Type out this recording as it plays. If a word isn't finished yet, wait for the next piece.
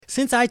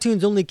Since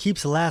iTunes only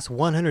keeps the last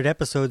 100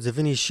 episodes of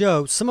any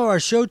show, some of our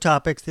show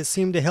topics that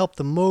seem to help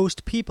the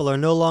most people are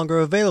no longer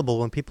available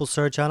when people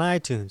search on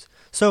iTunes.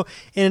 So,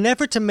 in an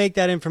effort to make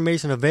that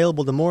information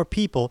available to more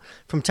people,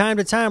 from time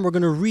to time we're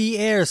going to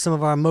re-air some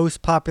of our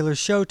most popular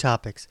show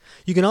topics.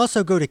 You can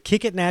also go to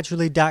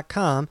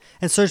kickitnaturally.com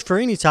and search for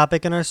any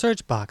topic in our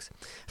search box.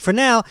 For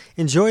now,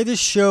 enjoy this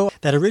show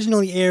that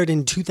originally aired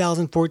in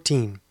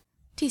 2014.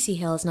 T.C.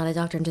 Hill is not a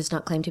doctor and does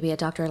not claim to be a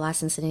doctor or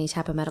licensed in any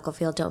type of medical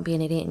field. Don't be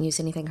an idiot and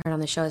use anything heard on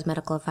the show as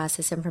medical advice.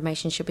 This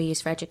information should be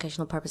used for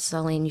educational purposes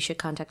only, and you should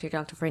contact your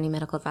doctor for any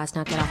medical advice.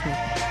 Now get off me.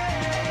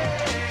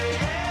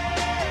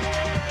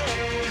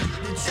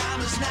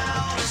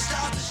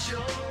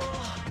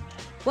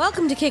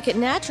 Welcome to Kick It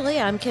Naturally.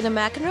 I'm Kenna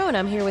McEnroe, and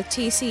I'm here with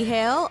T.C.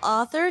 Hale,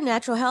 author,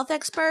 natural health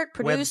expert,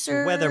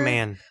 producer.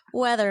 Weatherman.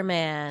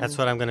 Weatherman. That's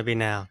what I'm going to be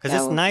now, because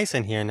it's nice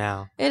in here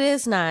now. It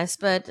is nice,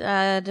 but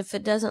if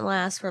it doesn't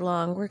last for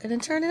long, we're going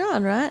to turn it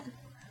on, right?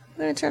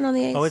 We're going to turn on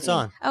the AC. Oh, it's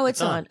on. Oh,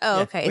 it's on. Oh,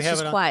 yeah, okay. It's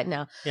just quiet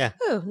now. Yeah.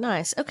 Oh,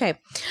 nice. Okay.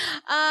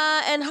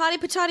 And Hottie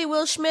Patati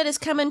Will Schmidt is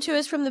coming to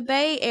us from the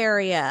Bay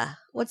Area.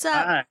 What's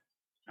up?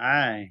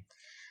 Hi.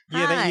 You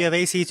have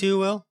AC too,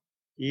 Will?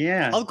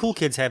 Yeah. All the cool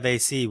kids have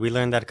AC. We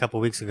learned that a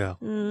couple weeks ago.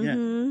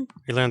 Mm-hmm.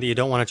 We learned that you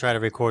don't want to try to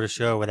record a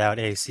show without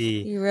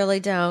AC. You really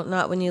don't.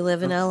 Not when you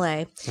live in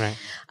LA. Right.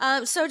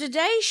 So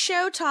today's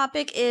show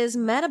topic is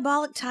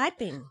metabolic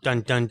typing.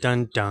 Dun, dun,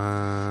 dun,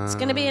 dun. It's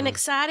going to be an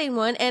exciting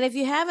one. And if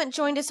you haven't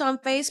joined us on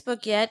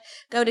Facebook yet,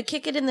 go to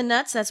Kick It in the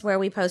Nuts. That's where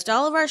we post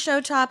all of our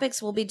show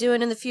topics we'll be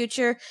doing in the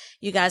future.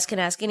 You guys can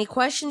ask any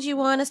questions you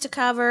want us to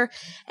cover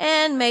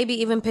and maybe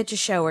even pitch a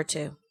show or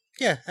two.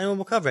 Yeah, and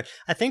we'll cover it.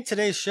 I think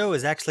today's show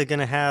is actually going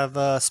to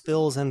have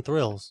spills and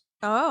thrills.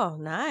 Oh,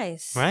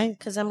 nice. Right?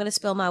 Because I'm going to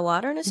spill my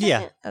water in a second?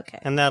 Yeah. Okay.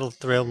 And that'll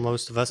thrill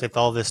most of us if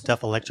all this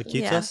stuff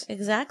electrocutes us. Yeah,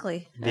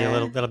 exactly.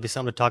 That'll be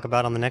something to talk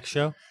about on the next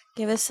show.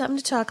 Give us something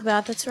to talk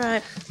about. That's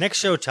right. Next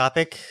show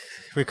topic,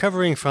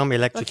 recovering from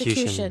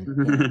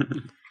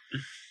electrocution.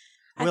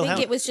 I think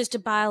it was just a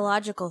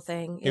biological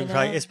thing.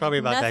 It's probably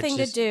about nothing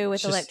to do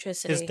with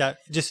electricity.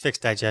 Just fix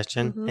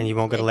digestion, and you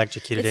won't get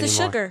electrocuted anymore. It's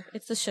the sugar.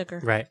 It's the sugar.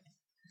 Right.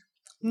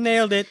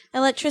 Nailed it.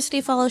 Electricity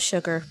follows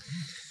sugar.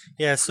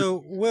 Yeah,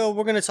 so, Will,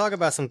 we're going to talk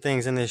about some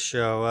things in this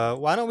show.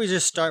 Why don't we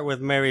just start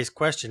with Mary's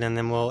question, and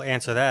then we'll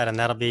answer that, and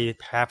that'll be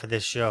half of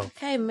this show.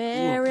 Okay,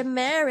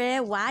 Mary,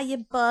 why you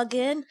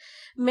bugging?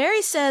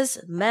 Mary says,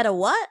 meta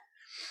what?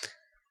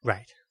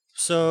 Right.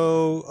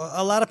 So,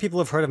 a lot of people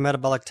have heard of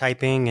metabolic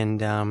typing,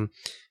 and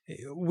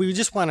we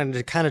just wanted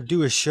to kind of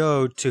do a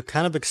show to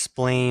kind of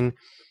explain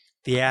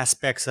the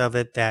aspects of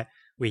it that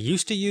we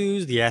used to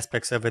use, the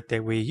aspects of it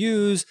that we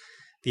use,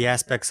 the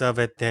aspects of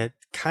it that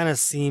kind of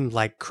seemed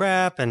like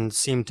crap and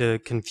seemed to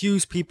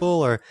confuse people,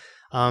 or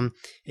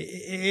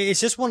it's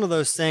just one of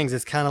those things.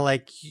 It's kind of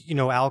like,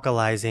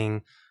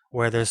 alkalizing,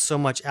 where there's so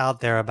much out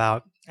there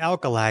about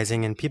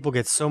alkalizing and people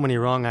get so many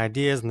wrong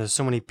ideas, and there's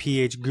so many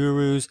pH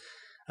gurus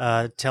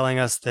telling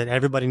us that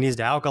everybody needs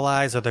to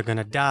alkalize or they're going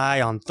to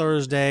die on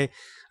Thursday.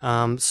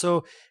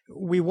 So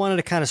we wanted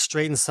to kind of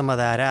straighten some of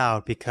that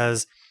out,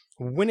 because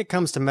when it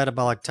comes to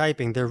metabolic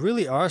typing, there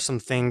really are some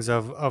things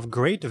of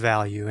great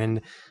value, and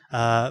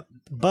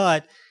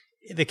but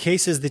the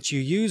cases that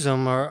you use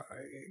them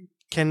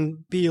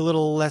can be a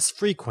little less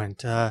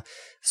frequent.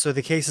 So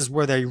the cases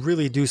where they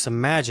really do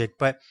some magic,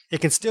 but it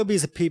can still be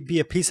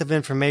a piece of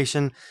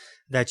information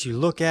that you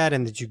look at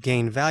and that you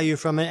gain value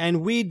from it,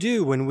 and we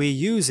do when we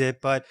use it.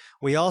 But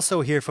we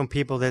also hear from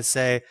people that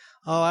say,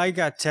 "Oh, I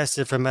got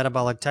tested for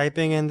metabolic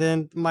typing, and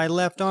then my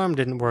left arm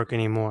didn't work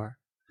anymore."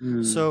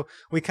 So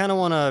we kind of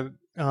want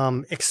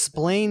to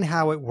explain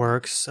how it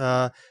works,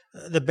 the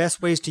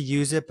best ways to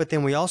use it, but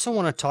then we also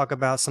want to talk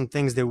about some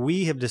things that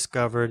we have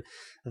discovered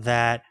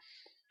that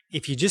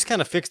if you just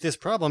kind of fix this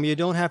problem, you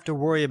don't have to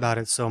worry about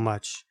it so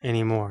much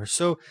anymore.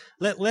 So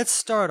let's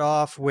start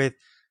off with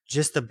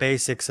just the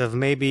basics of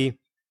maybe,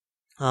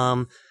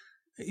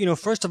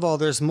 first of all,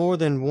 there's more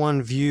than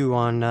one view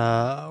on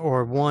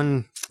or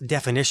one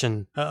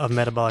definition of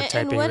metabolic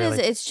typing. And what really. is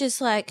it? It's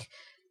just like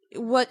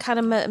what kind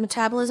of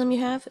metabolism you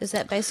have? Is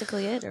that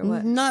basically it, or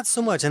what? Not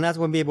so much, and that's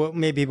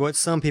maybe what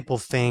some people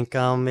think.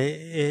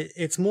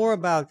 It's more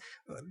about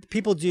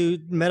people do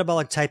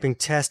metabolic typing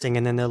testing,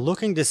 and then they're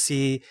looking to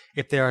see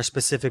if there are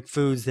specific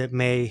foods that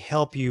may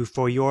help you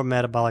for your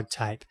metabolic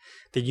type,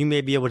 that you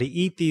may be able to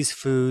eat these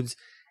foods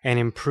and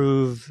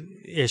improve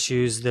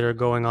issues that are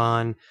going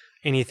on,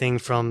 anything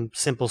from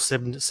simple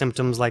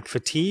symptoms like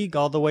fatigue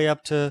all the way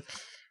up to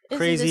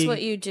crazy. Is this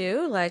what you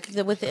do, like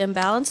with the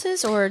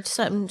imbalances, or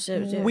something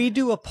to do? We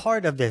do a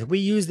part of this. We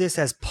use this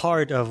as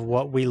part of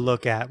what we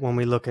look at when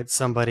we look at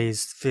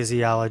somebody's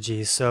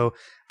physiology. So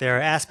there are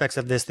aspects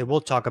of this that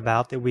we'll talk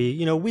about that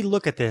we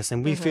look at this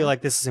and we feel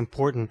like this is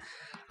important.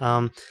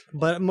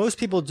 But most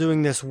people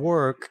doing this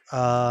work,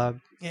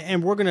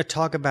 and we're going to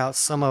talk about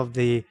some of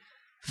the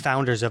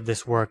founders of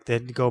this work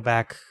that go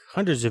back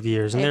hundreds of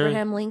years. And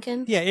Abraham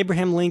Lincoln? Yeah,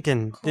 Abraham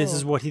Lincoln. Cool.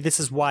 This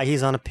is why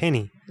he's on a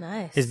penny.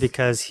 Nice. Is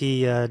because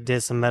he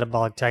did some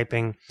metabolic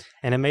typing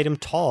and it made him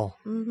tall.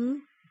 Mm-hmm.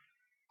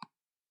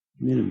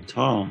 Made him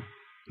tall.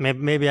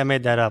 Maybe I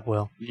made that up,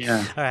 Will.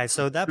 Yeah. All right,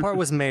 so that part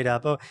was made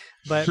up.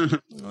 But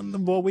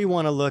what we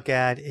want to look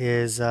at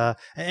is,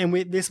 and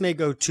this may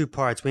go two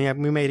parts. We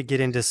may get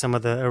into some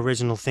of the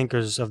original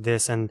thinkers of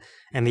this and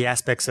the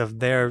aspects of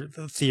their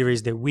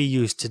theories that we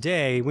use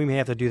today. We may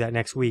have to do that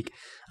next week.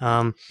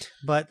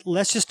 But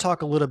let's just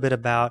talk a little bit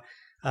about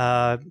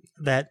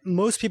that.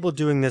 Most people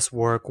doing this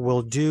work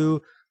will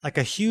do like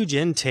a huge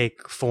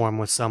intake form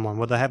with someone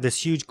where they'll have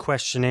this huge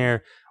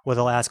questionnaire where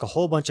they'll ask a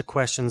whole bunch of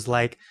questions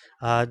like,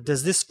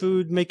 does this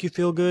food make you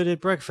feel good at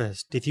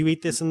breakfast? If you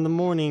eat this in the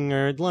morning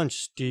or at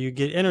lunch, do you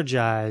get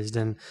energized?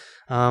 And,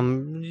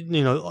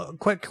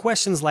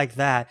 questions like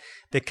that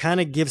kind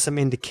of give some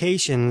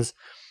indications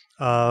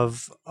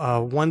of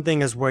one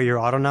thing is where your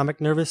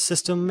autonomic nervous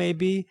system may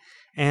be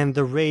and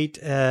the rate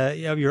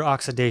of your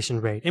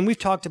oxidation rate. And we've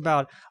talked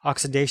about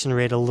oxidation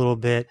rate a little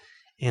bit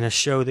in a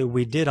show that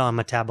we did on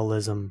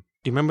metabolism.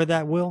 Do you remember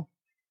that, Will?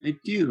 I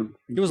do.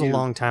 It was a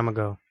long time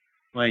ago.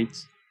 Right.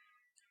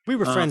 We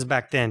were friends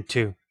back then,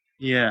 too.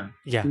 Yeah.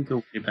 Yeah. We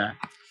go way back.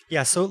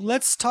 Yeah, so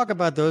let's talk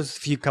about those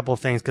couple of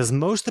things, because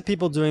most of the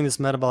people doing this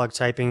metabolic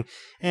typing,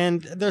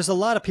 and there's a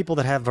lot of people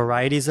that have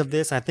varieties of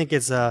this. I think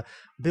it's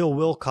Bill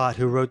Wilcott,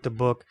 who wrote the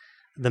book,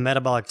 The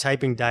Metabolic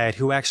Typing Diet,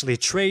 who actually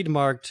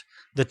trademarked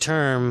the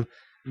term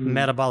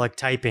metabolic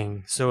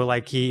typing. So,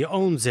 like, he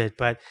owns it,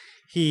 but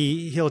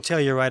he'll tell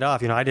you right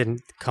off, I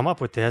didn't come up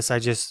with this.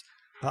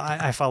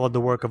 I followed the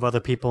work of other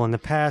people in the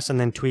past and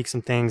then tweaked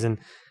some things and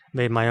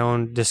made my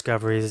own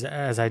discoveries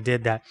as I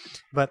did that.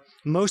 But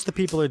most of the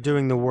people are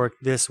doing the work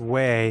this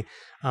way.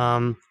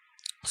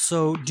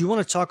 So do you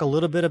want to talk a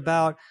little bit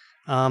about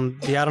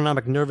the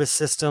autonomic nervous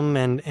system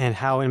and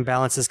how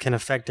imbalances can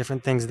affect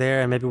different things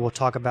there? And maybe we'll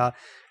talk about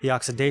the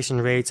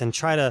oxidation rates and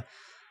try to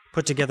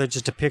put together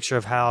just a picture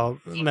of how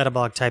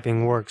metabolic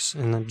typing works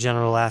in the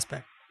general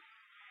aspect.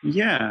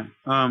 Yeah.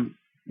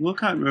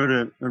 Wilcott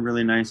wrote a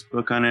really nice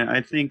book on it.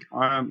 I think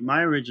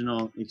my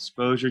original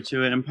exposure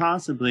to it, and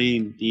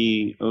possibly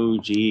the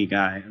OG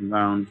guy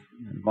around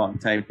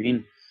metabolic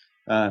typing,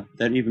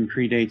 that even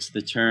predates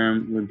the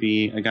term, would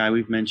be a guy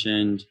we've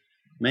mentioned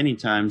many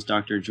times,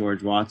 Dr.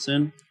 George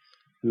Watson,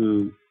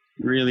 who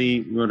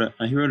really wrote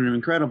an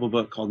incredible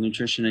book called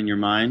Nutrition in Your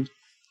Mind,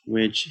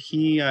 which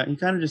he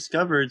kind of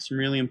discovered some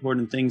really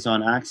important things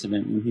on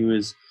accident when he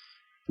was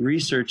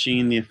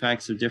researching the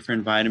effects of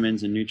different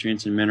vitamins and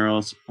nutrients and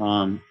minerals.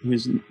 He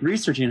was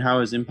researching how it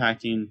was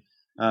impacting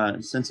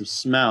sense of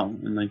smell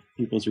and like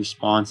people's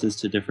responses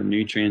to different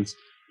nutrients.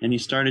 And he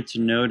started to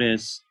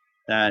notice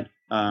that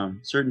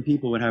certain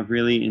people would have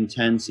really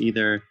intense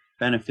either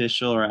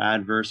beneficial or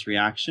adverse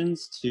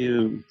reactions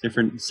to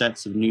different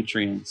sets of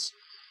nutrients.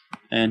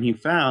 And he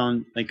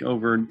found, like,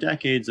 over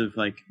decades of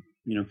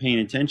paying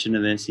attention to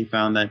this, he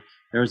found that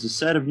there was a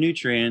set of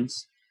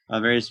nutrients,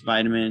 various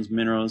vitamins,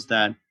 minerals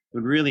that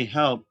would really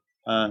help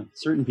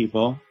certain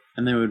people,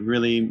 and they would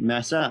really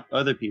mess up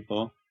other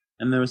people.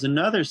 And there was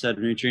another set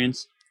of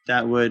nutrients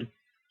that would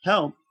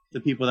help the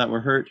people that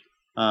were hurt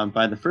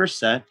by the first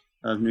set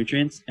of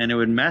nutrients, and it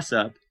would mess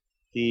up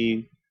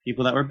the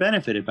people that were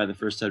benefited by the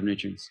first set of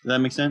nutrients. Does that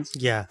make sense?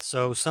 Yeah.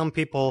 So some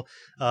people,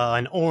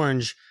 an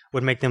orange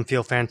would make them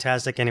feel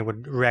fantastic, and it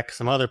would wreck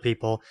some other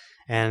people.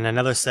 And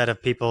another set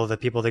of people, the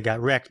people that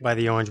got wrecked by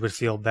the orange, would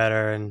feel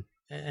better,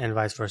 and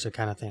vice versa,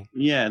 kind of thing.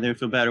 Yeah, they would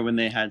feel better when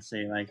they had,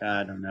 say,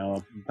 I don't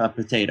know, a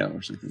potato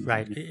or something.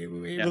 Right. It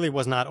really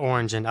was not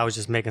orange, and I was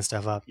just making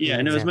stuff up. Yeah,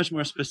 and it was much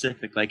more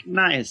specific, like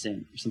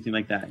niacin or something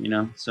like that,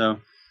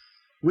 So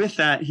with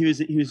that, he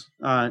was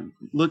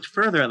looked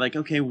further at,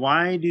 okay,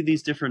 why do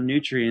these different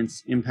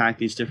nutrients impact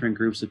these different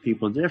groups of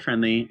people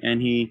differently?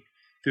 And he,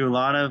 through a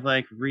lot of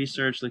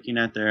research, looking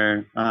at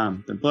their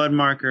blood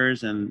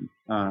markers and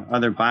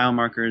other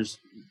biomarkers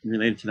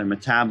related to their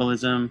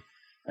metabolism,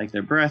 like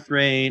their breath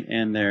rate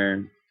and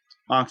their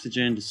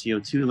oxygen to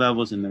CO2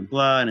 levels in their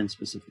blood and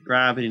specific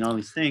gravity and all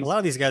these things. A lot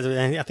of these guys,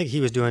 and I think he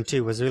was doing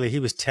too, he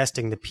was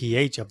testing the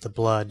pH of the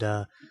blood.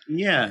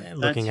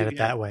 Looking at it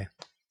that way.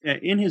 Yeah,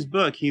 in his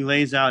book, he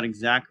lays out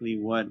exactly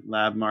what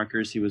lab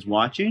markers he was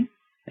watching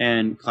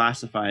and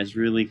classifies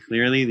really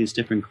clearly these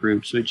different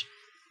groups, which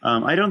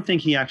I don't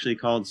think he actually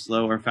called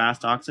slow or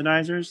fast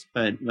oxidizers,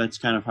 but that's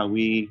kind of how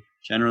we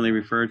generally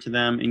refer to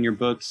them in your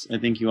books. I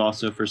think you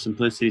also, for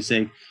simplicity's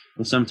sake,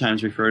 will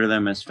sometimes refer to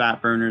them as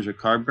fat burners or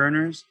carb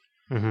burners.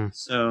 Mm-hmm.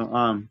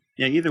 So,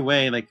 either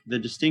way, the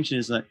distinction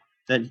is that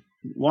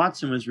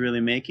Watson was really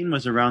making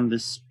was around the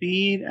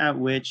speed at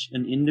which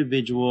an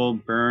individual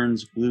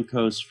burns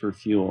glucose for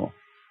fuel.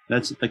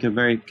 That's a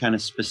very kind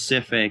of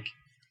specific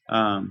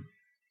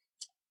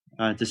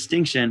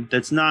distinction.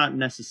 That's not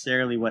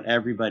necessarily what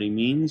everybody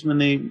means when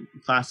they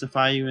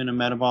classify you in a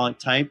metabolic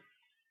type,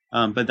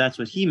 but that's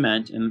what he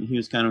meant, and he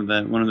was kind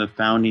of one of the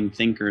founding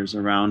thinkers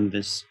around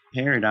this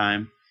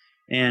paradigm.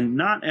 And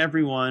not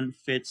everyone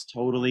fits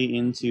totally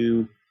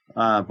into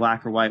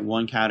black or white,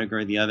 one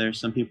category or the other.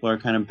 Some people are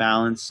kind of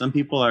balanced. Some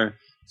people are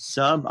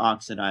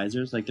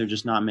sub-oxidizers, they're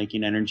just not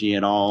making energy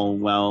at all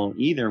well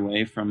either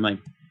way from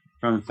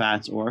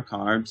fats or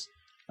carbs.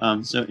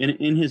 So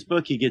in his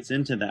book, he gets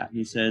into that.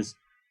 He says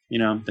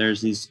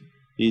there's these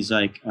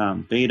like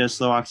beta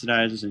slow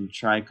oxidizers and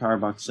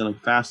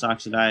tricarboxylic fast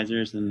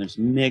oxidizers, and there's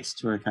mixed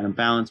who are kind of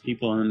balanced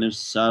people, and then there's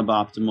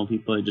suboptimal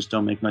people that just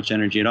don't make much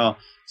energy at all.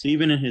 So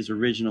even in his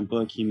original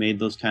book, he made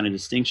those kind of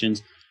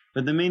distinctions.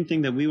 But the main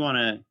thing that we want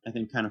to, I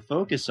think, kind of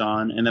focus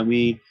on, and that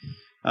we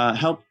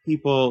help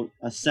people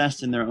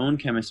assess in their own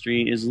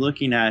chemistry, is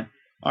looking at,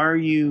 are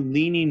you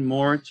leaning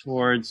more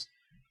towards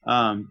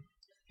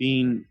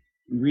being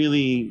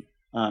really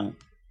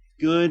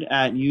good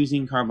at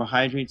using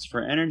carbohydrates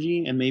for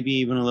energy, and maybe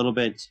even a little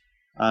bit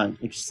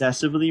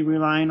excessively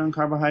relying on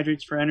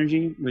carbohydrates for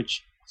energy,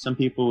 which some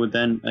people would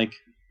then like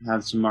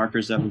have some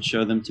markers that would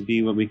show them to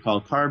be what we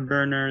call carb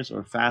burners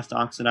or fast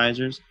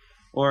oxidizers?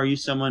 Or are you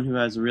someone who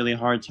has a really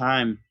hard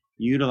time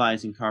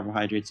utilizing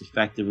carbohydrates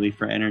effectively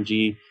for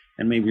energy,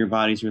 and maybe your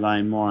body's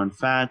relying more on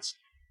fats?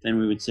 Then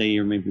we would say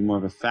you're maybe more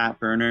of a fat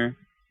burner,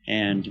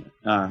 and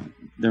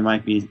there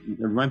might be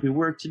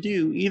work to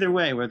do either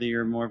way, whether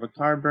you're more of a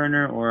carb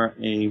burner or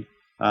a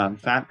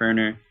fat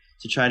burner,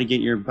 to try to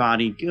get your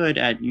body good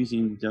at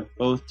using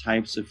both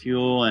types of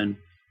fuel. And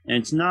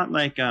it's not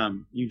like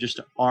you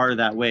just are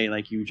that way,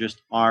 like you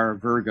just are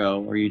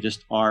Virgo or you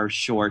just are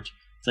short.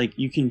 It's like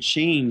you can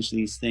change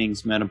these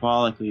things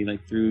metabolically,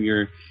 like through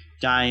your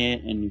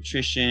diet and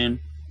nutrition.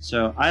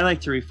 So I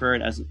like to refer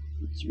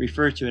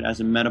to it as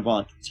a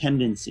metabolic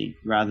tendency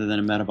rather than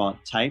a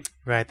metabolic type.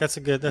 Right. That's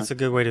a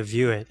good way to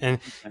view it. And,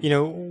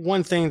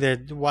 one thing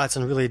that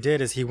Watson really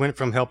did is he went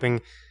from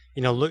helping,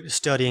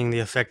 studying the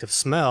effect of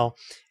smell,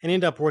 and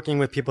ended up working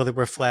with people that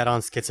were flat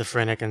on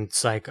schizophrenic and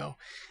psycho.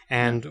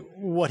 And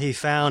what he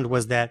found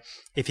was that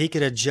if he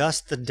could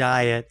adjust the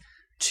diet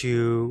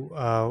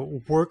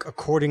to work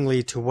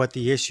accordingly to what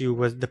the issue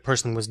was, the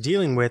person was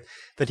dealing with,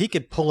 that he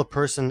could pull a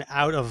person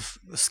out of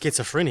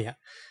schizophrenia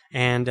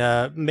and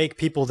make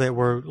people that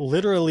were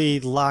literally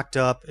locked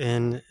up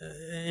in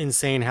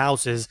insane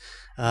houses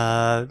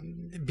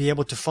be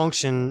able to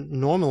function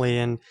normally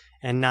and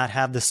not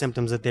have the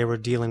symptoms that they were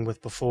dealing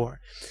with before.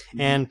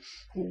 Mm-hmm. And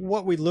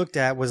what we looked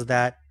at was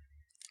that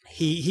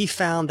he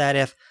found that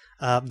if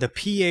the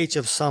pH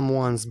of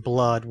someone's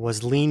blood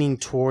was leaning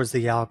towards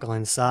the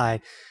alkaline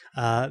side,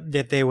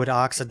 that they would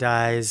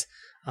oxidize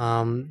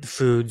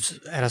foods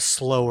at a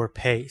slower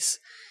pace.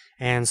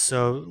 And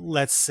so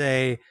let's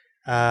say,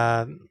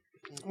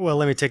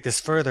 let me take this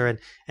further.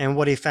 And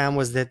what he found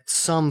was that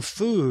some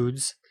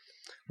foods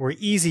were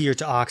easier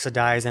to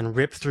oxidize and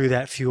rip through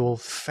that fuel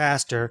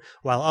faster,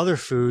 while other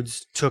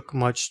foods took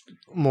much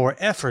more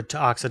effort to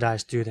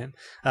oxidize through them,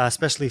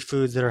 especially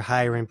foods that are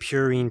higher in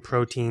purine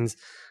proteins,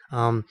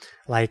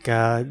 like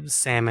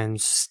salmon,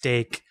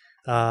 steak,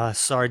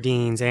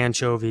 sardines,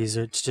 anchovies,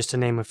 or just to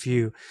name a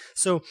few.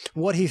 So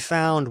what he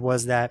found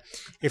was that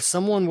if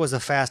someone was a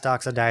fast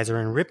oxidizer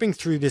and ripping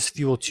through this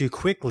fuel too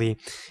quickly,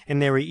 and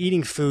they were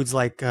eating foods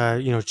like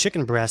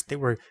chicken breast that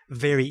were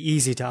very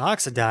easy to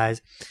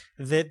oxidize,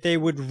 that they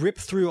would rip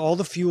through all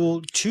the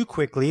fuel too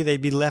quickly.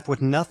 They'd be left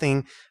with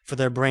nothing for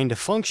their brain to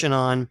function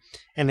on,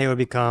 and they would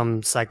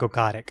become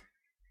psychotic.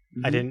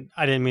 Mm-hmm.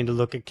 I didn't mean to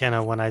look at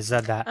Kenna when I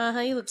said that.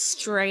 You looked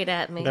straight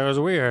at me. That was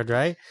weird,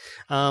 right?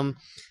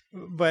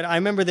 But I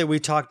remember that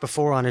we talked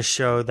before on a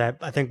show that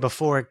I think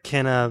before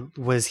Kenna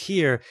was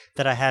here,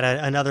 that I had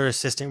another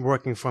assistant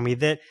working for me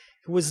that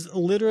was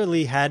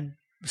literally had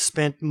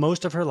spent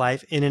most of her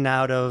life in and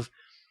out of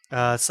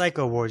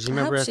psycho wards. You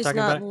remember us talking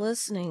about it? She's not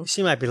listening.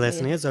 She might be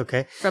listening. It's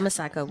okay. From a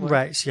psycho ward.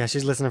 Right. Yeah,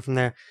 she's listening from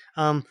there.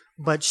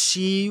 But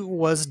she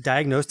was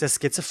diagnosed as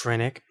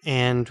schizophrenic,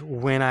 and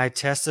when I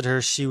tested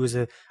her, she was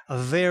a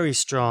very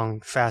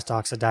strong fast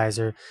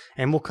oxidizer,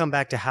 and we'll come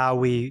back to how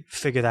we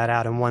figure that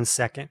out in 1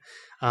 second.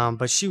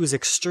 But she was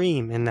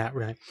extreme in that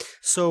way.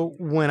 So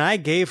when I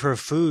gave her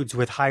foods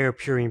with higher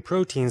purine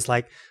proteins,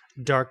 like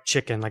dark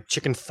chicken, like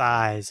chicken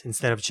thighs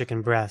instead of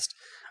chicken breast,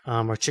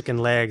 or chicken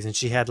legs, and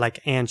she had like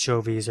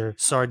anchovies or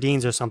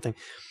sardines or something,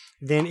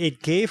 then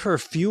it gave her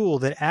fuel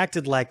that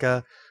acted like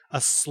a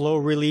slow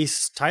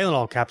release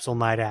Tylenol capsule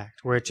might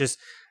act, where it just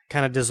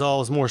kind of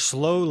dissolves more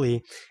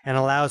slowly and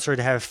allows her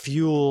to have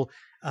fuel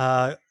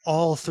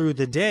all through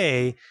the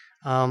day,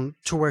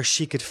 to where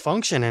she could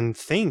function and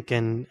think,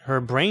 and her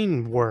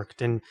brain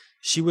worked, and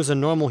she was a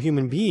normal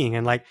human being.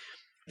 And like,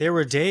 there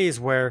were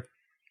days where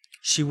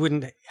she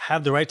wouldn't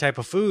have the right type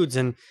of foods,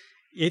 and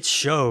it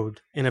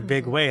showed in a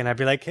big way. And I'd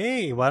be like,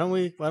 hey, why don't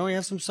we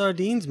have some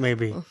sardines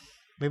maybe?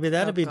 Maybe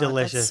that'd be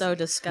delicious. That's so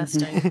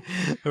disgusting.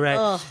 Right.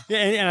 Ugh. Yeah,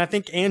 and I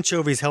think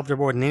anchovies helped her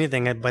more than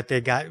anything, but they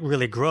got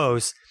really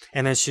gross.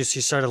 And then she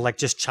started like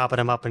just chopping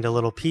them up into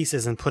little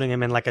pieces and putting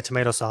them in like a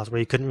tomato sauce where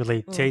you couldn't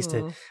really taste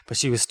it, but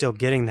she was still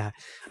getting that.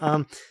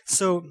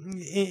 So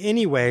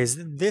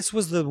anyways, this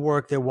was the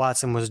work that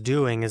Watson was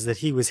doing, is that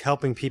he was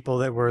helping people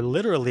that were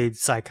literally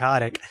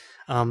psychotic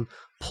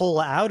pull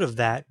out of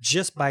that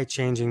just by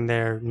changing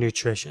their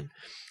nutrition.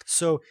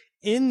 So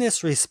in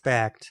this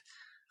respect,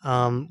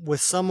 with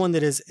someone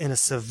that is in a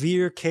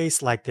severe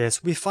case like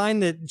this, we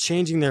find that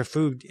changing their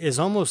food is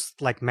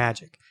almost like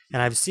magic.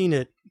 And I've seen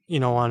it,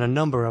 on a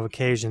number of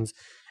occasions.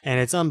 and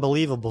it's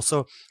unbelievable.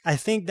 So I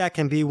think that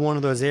can be one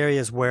of those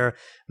areas where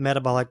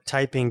metabolic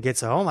typing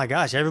gets, oh my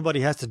gosh,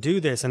 everybody has to do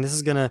this and this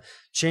is going to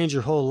change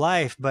your whole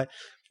life. But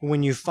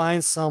when you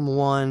find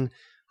someone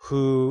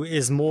who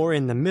is more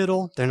in the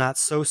middle, they're not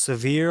so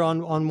severe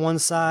on one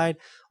side,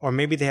 or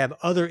maybe they have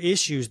other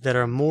issues that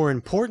are more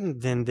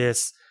important than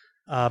this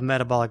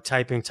metabolic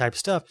typing type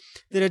stuff,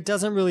 that it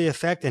doesn't really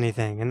affect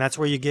anything. And that's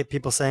where you get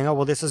people saying, oh,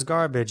 well, this is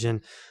garbage.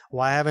 And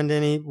why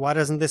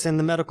doesn't this in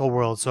the medical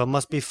world? So it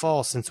must be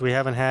false since we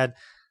haven't had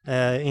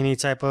any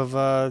type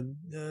of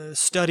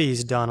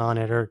studies done on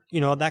it, or,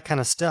 that kind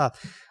of stuff.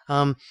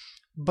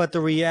 But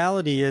the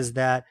reality is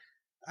that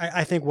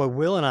I think what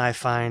Will and I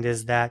find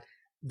is that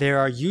there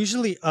are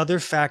usually other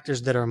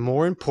factors that are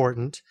more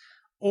important,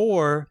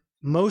 or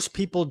most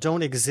people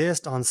don't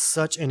exist on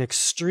such an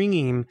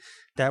extreme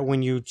that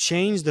when you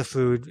change the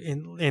food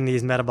in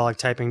these metabolic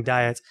typing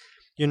diets,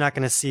 you're not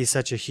going to see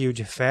such a huge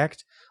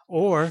effect,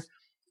 or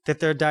that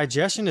their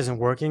digestion isn't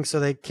working, so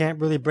they can't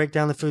really break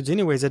down the foods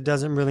anyways. It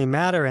doesn't really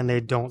matter, and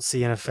they don't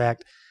see an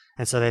effect,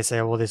 and so they say,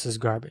 well, this is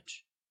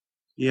garbage.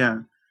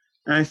 Yeah.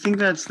 And I think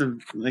that's the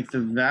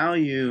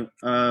value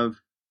of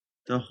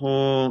the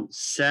whole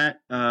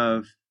set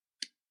of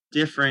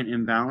different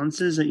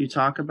imbalances that you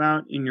talk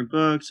about in your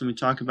books and we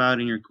talk about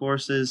in your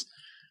courses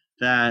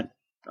that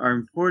are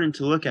important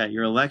to look at: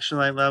 your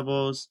electrolyte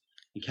levels,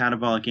 the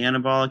catabolic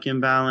anabolic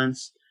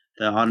imbalance,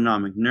 the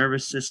autonomic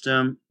nervous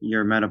system,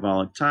 your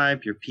metabolic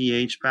type, your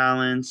pH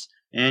balance,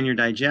 and your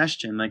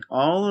digestion. Like,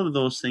 all of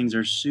those things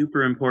are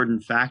super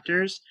important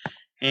factors.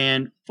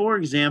 And for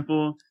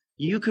example,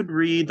 you could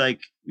read,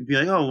 you'd be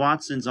like, oh,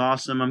 Watson's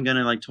awesome, I'm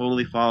gonna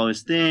totally follow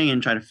his thing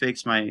and try to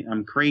fix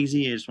I'm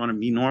crazy, I just want to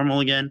be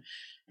normal again.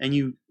 And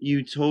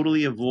you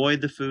totally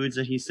avoid the foods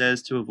that he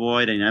says to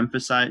avoid and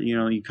emphasize,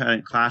 you kind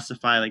of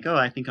classify oh,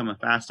 I think I'm a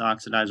fast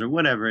oxidizer,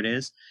 whatever it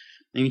is.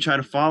 And you try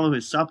to follow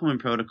his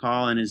supplement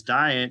protocol and his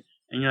diet,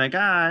 and you're like,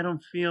 I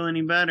don't feel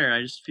any better.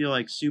 I just feel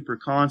super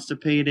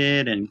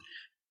constipated and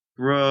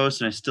gross,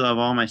 and I still have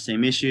all my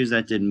same issues.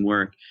 That didn't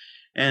work.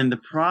 And the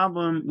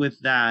problem with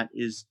that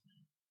is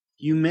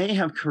you may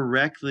have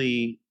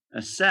correctly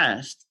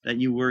assessed that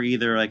you were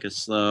either a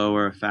slow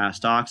or a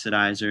fast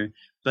oxidizer,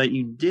 but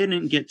you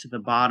didn't get to the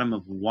bottom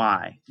of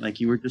why. Like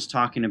you were just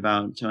talking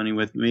about, Tony,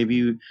 with maybe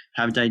you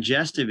have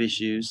digestive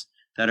issues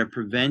that are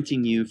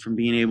preventing you from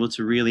being able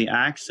to really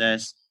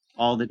access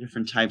all the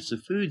different types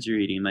of foods you're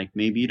eating. Like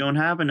maybe you don't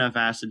have enough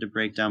acid to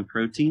break down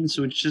protein,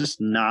 so it's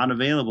just not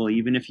available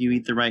even if you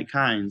eat the right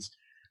kinds.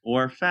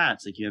 Or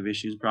fats, like you have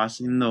issues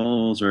processing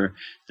those, or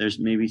there's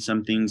maybe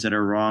some things that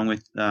are wrong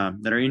with that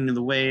are in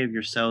the way of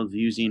your cells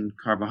using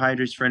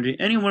carbohydrates for energy.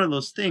 Any one of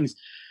those things,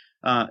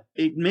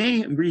 it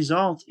may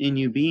result in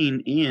you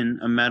being in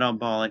a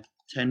metabolic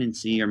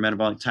tendency or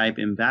metabolic type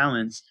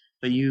imbalance,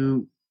 but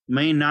you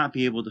may not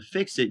be able to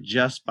fix it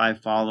just by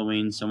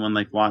following someone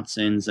like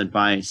Watson's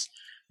advice,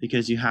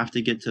 because you have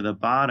to get to the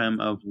bottom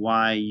of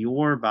why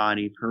your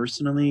body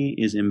personally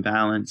is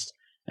imbalanced.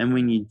 And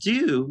when you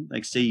do,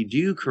 say you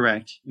do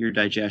correct your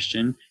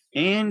digestion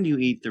and you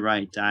eat the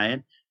right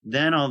diet,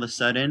 then all of a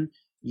sudden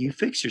you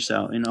fix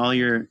yourself and all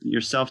your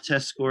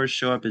self-test scores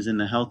show up as in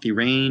the healthy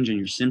range and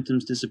your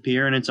symptoms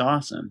disappear, and it's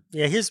awesome.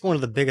 Yeah, here's one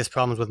of the biggest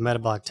problems with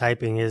metabolic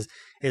typing is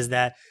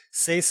that,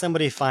 say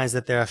somebody finds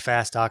that they're a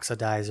fast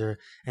oxidizer,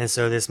 and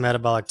so this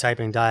metabolic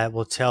typing diet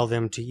will tell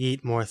them to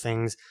eat more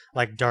things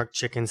like dark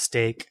chicken,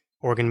 steak,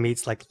 organ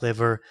meats like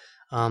liver.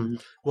 Well,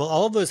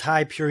 all of those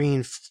high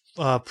purine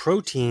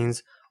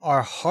proteins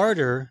are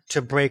harder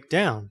to break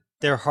down.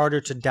 They're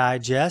harder to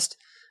digest,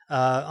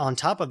 on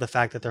top of the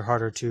fact that they're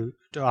harder to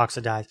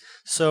oxidize.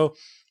 So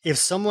if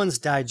someone's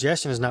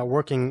digestion is not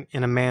working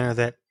in a manner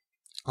that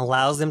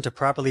allows them to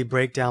properly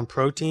break down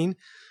protein,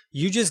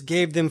 you just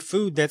gave them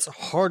food that's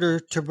harder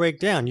to break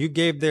down. You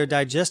gave their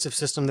digestive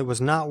system that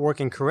was not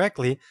working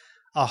correctly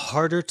a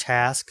harder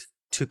task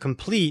to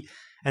complete,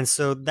 and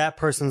so that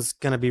person's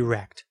going to be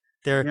wrecked.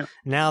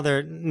 Now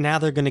they're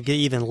going to get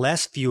even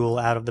less fuel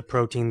out of the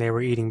protein they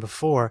were eating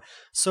before.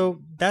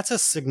 So that's a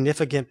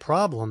significant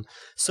problem.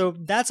 So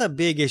that's a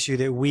big issue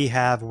that we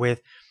have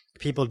with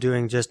people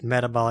doing just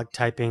metabolic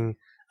typing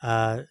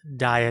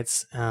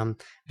diets,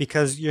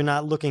 because you're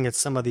not looking at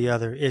some of the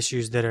other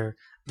issues that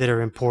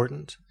are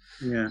important.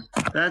 Yeah.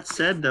 That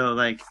said,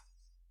 though,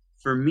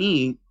 for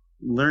me,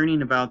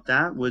 learning about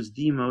that was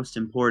the most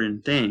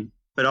important thing.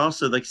 But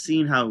also,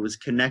 seeing how it was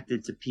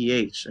connected to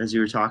pH, as you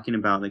were talking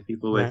about,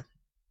 people with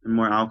a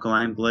more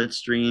alkaline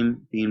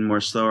bloodstream being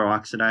more slower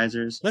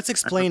oxidizers. Let's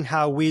explain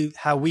how we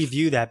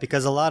view that,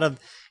 because a lot of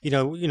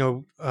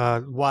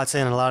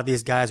Watson and a lot of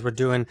these guys were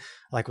doing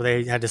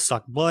they had to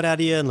suck blood out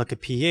of you and look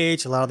at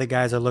pH. A lot of the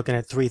guys are looking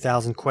at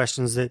 3,000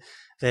 questions that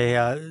they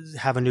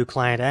have a new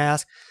client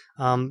ask.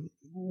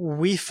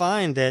 We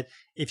find that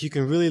if you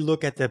can really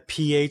look at the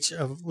pH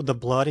of the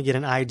blood and get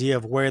an idea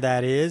of where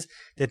that is,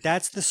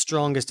 that's the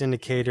strongest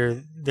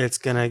indicator that's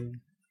going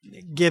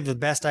to give the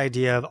best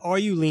idea of, are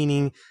you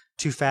leaning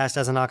too fast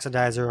as an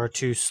oxidizer or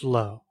too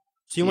slow?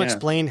 So you want to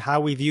explain how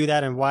we view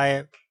that and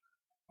why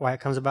it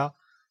comes about?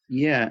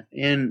 Yeah,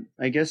 and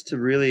I guess to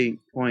really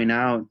point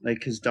out, like,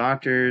 because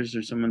doctors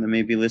or someone that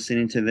may be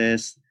listening to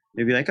this,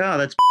 they'd be like, "Oh,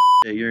 that's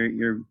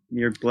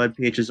your blood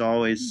pH is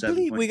always 7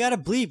 Bleep. We got a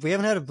bleep. We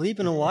haven't had a bleep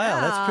in a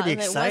while. That's pretty Yeah,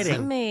 and it exciting.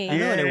 wasn't me. I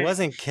know, and it Yay.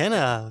 wasn't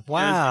Kenna.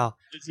 Wow.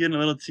 It's getting a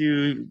little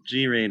too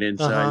G-rated,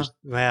 so Uh-huh.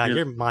 Wow, you know,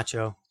 you're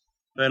macho.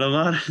 but a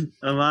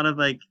lot of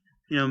like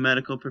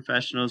medical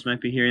professionals might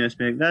be hearing this,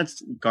 being like,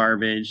 that's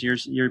garbage.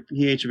 Your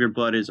pH of your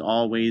blood is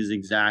always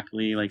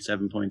exactly like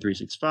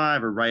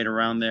 7.365 or right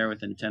around there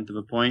within a tenth of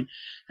a point,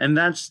 and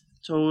that's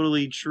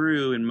totally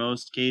true in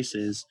most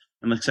cases,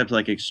 except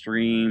like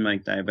extreme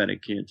like diabetic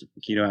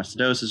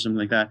ketoacidosis, something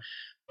like that.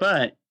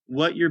 But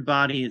what your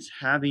body is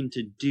having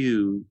to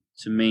do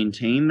to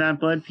maintain that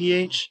blood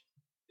pH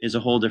is a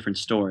whole different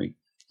story.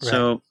 Right.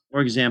 So, for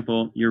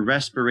example, your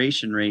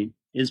respiration rate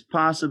is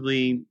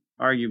possibly,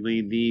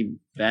 arguably, the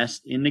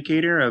best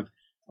indicator of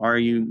are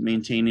you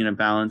maintaining a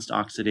balanced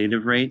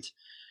oxidative rate.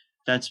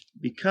 That's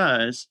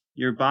because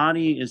your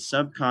body is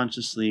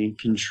subconsciously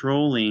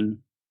controlling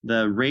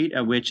the rate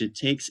at which it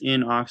takes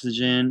in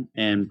oxygen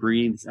and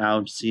breathes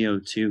out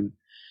CO2.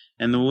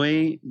 And the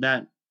way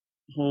that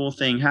whole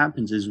thing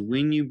happens is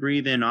when you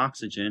breathe in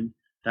oxygen,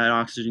 that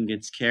oxygen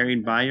gets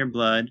carried by your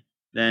blood.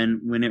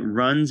 Then when it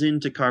runs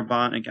into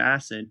carbonic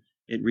acid,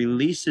 it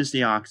releases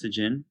the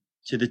oxygen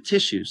to the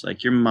tissues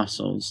like your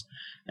muscles,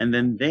 and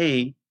then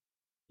they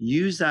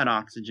use that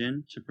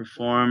oxygen to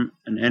perform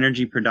an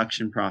energy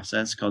production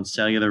process called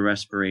cellular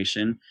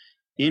respiration,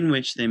 in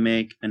which they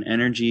make an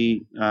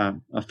energy,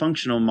 a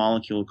functional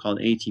molecule called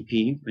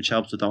ATP, which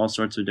helps with all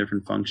sorts of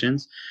different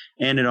functions.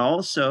 And it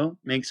also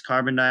makes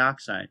carbon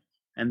dioxide.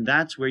 And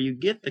that's where you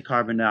get the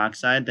carbon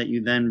dioxide that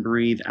you then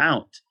breathe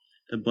out.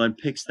 The blood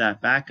picks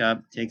that back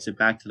up, takes it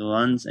back to the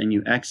lungs, and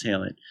you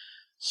exhale it.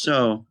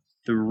 So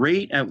the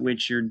rate at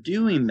which you're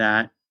doing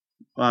that,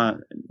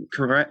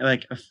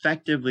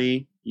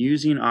 effectively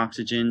using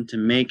oxygen to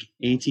make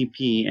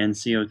ATP and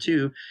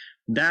CO2,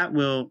 that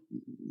will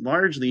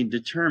largely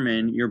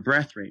determine your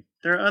breath rate.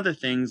 There are other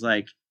things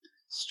like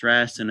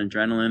stress and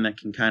adrenaline that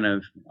can kind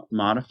of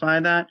modify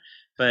that,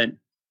 but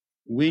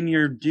when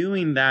you're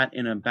doing that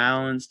in a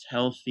balanced,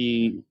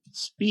 healthy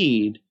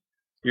speed,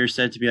 you're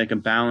said to be like a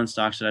balanced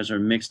oxidizer or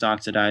mixed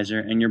oxidizer,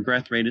 and your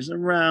breath rate is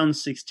around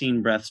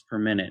 16 breaths per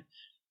minute.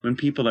 When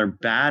people are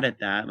bad at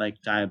that,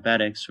 like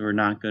diabetics who are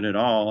not good at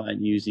all at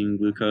using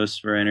glucose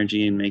for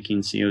energy and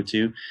making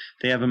CO2,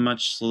 they have a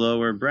much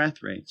slower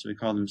breath rate. So we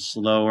call them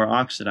slower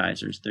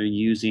oxidizers. They're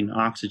using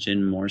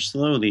oxygen more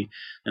slowly,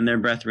 and their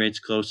breath rate's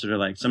closer to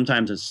like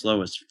sometimes as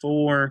slow as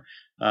 4,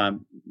 a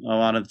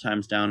lot of the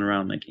times down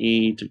around like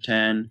 8 or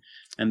 10.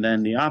 And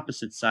then the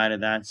opposite side of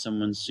that,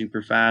 someone's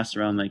super fast,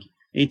 around like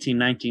 18,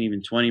 19,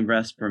 even 20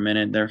 breaths per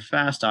minute. They're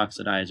fast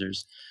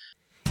oxidizers.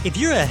 If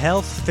you're a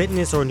health,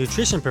 fitness, or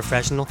nutrition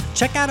professional,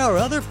 check out our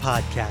other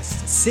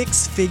podcast,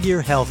 Six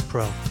Figure Health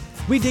Pro.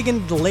 We dig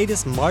into the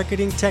latest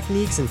marketing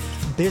techniques and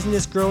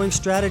business growing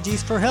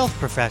strategies for health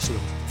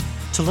professionals.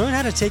 To learn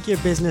how to take your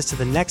business to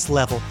the next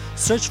level,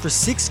 search for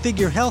Six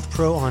Figure Health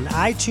Pro on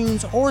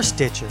iTunes or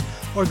Stitcher,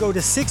 or go to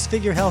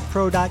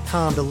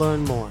sixfigurehealthpro.com to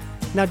learn more.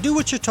 Now do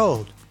what you're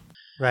told.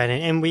 Right,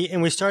 and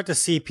we start to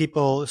see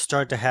people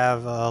start to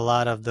have a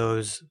lot of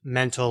those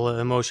mental,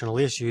 emotional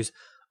issues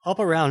up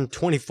around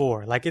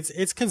 24. Like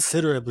it's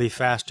considerably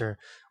faster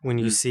when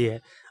you see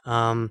it.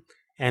 And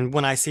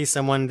when I see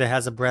someone that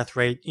has a breath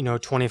rate,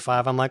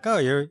 25, I'm like, oh,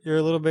 you're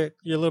a little bit.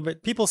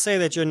 People say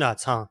that you're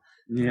nuts, huh?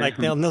 Yeah. Like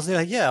they'll say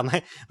like, yeah,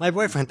 my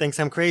boyfriend thinks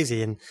I'm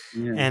crazy, and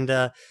not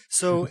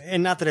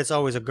that it's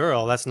always a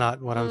girl. That's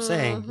not what I'm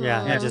saying.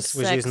 Yeah, I just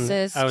was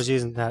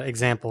using that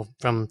example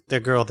from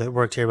the girl that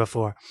worked here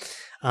before.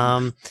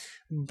 So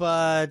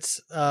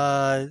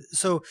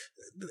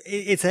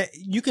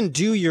you can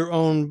do your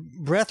own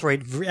breath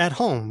rate at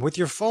home with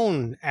your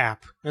phone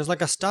app. There's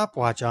like a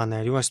stopwatch on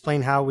there. Do you want to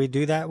explain how we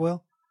do that,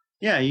 Will?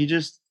 Yeah, you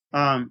just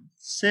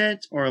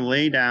sit or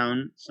lay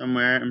down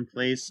somewhere and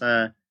place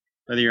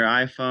whether your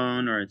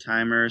iPhone or a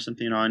timer or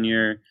something on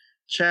your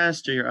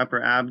chest or your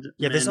upper abdomen.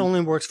 Yeah, this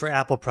only works for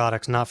Apple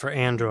products, not for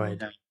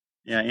Android.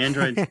 Yeah,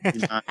 Android.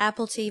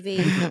 Apple TV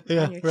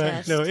on your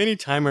chest. No, any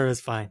timer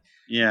is fine.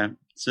 Yeah.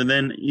 So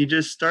then you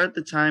just start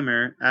the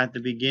timer at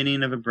the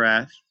beginning of a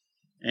breath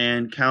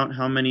and count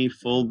how many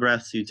full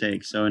breaths you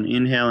take. So an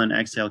inhale and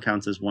exhale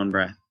counts as one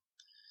breath.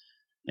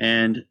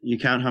 And you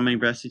count how many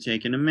breaths you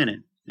take in a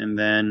minute. And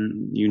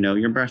then you know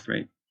your breath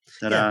rate.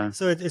 Yeah,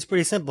 so it's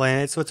pretty simple.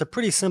 And it's a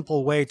pretty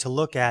simple way to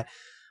look at,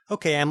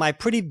 okay, am I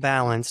pretty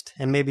balanced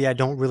and maybe I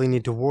don't really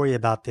need to worry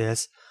about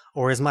this?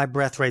 Or is my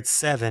breath rate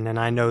 7 and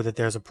I know that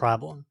there's a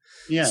problem?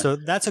 Yeah. So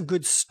that's a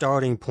good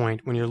starting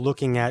point when you're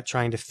looking at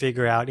trying to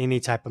figure out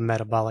any type of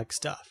metabolic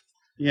stuff.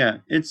 Yeah,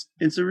 it's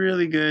a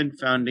really good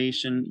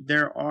foundation.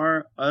 There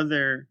are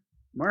other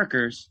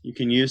markers you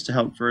can use to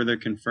help further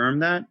confirm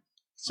that,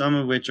 some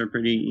of which are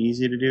pretty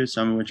easy to do,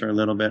 some of which are a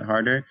little bit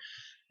harder.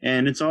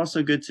 And it's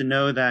also good to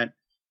know that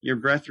your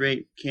breath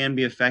rate can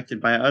be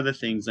affected by other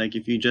things, like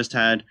if you just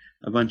had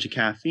a bunch of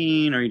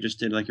caffeine or you just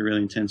did like a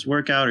really intense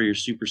workout or you're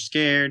super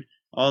scared.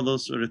 All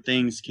those sort of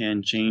things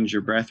can change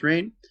your breath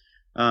rate.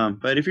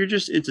 But if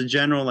it's a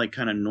general like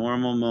kind of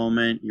normal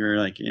moment, you're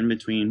like in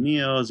between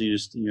meals,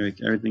 you're like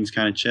everything's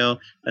kind of chill.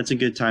 That's a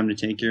good time to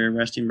take your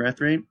resting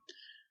breath rate.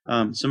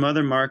 Some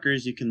other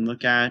markers you can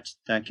look at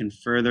that can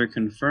further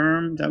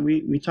confirm that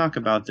we talk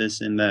about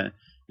this in the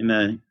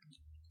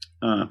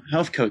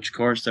health coach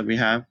course that we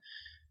have,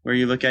 where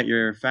you look at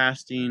your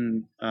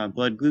fasting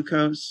blood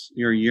glucose,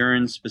 your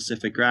urine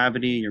specific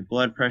gravity, your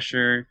blood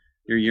pressure,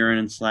 your urine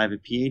and saliva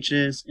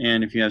pHs,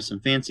 and if you have some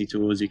fancy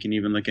tools, you can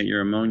even look at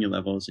your ammonia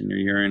levels in your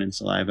urine and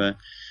saliva,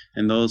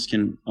 and those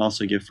can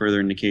also give further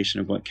indication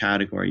of what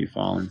category you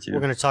fall into. We're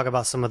going to talk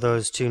about some of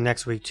those too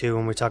next week too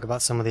when we talk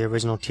about some of the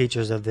original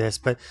teachers of this,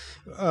 but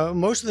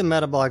most of the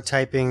metabolic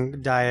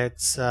typing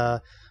diets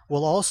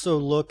will also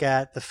look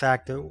at the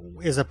fact that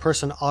is a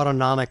person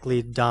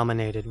autonomically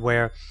dominated,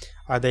 where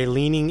are they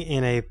leaning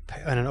in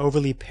an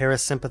overly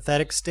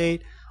parasympathetic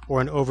state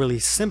or an overly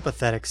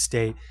sympathetic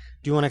state?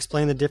 Do you want to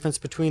explain the difference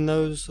between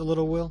those a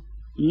little, Will?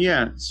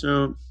 Yeah,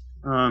 so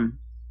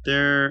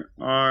there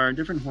are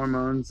different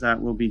hormones that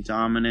will be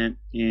dominant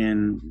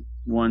in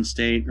one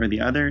state or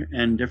the other,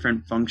 and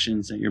different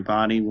functions that your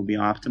body will be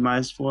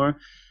optimized for.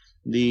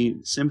 The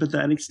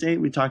sympathetic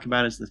state we talk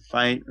about as the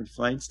fight or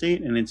flight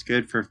state, and it's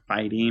good for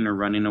fighting or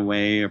running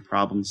away or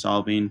problem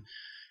solving.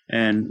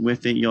 And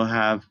with it, you'll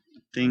have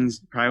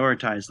things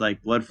prioritized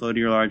like blood flow to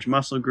your large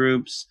muscle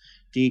groups,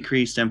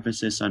 decreased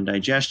emphasis on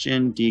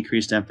digestion,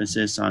 decreased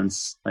emphasis on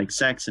like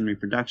sex and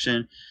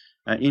reproduction,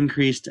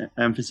 increased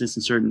emphasis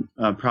in certain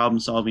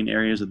problem-solving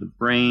areas of the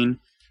brain,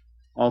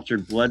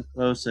 altered blood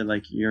flow, so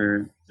like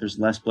there's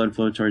less blood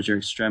flow towards your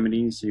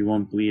extremities, so you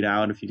won't bleed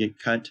out if you get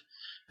cut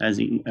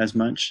as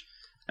much.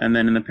 And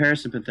then in the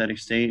parasympathetic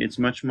state, it's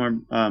much more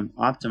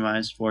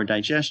optimized for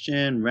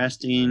digestion,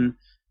 resting,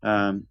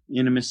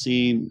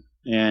 intimacy,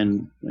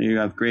 and you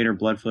have greater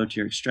blood flow to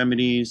your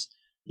extremities.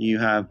 You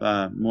have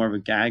more of a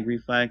gag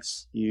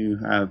reflex. You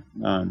have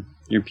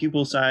your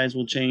pupil size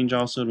will change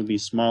also. It'll be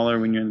smaller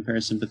when you're in the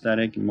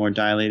parasympathetic and more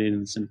dilated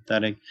in the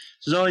sympathetic.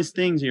 So there's all these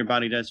things your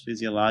body does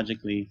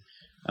physiologically.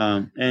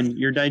 And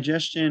your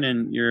digestion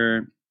and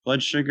your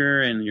blood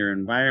sugar and your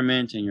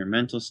environment and your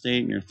mental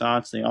state and your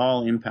thoughts, they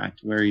all impact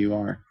where you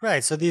are.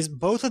 Right. So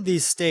both of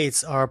these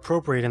states are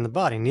appropriate in the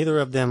body. Neither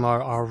of them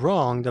are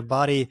wrong. The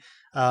body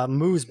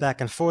moves back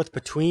and forth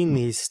between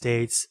these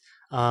states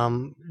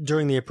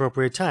during the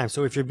appropriate time.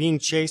 So if you're being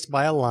chased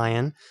by a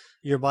lion,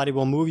 your body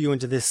will move you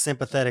into this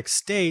sympathetic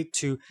state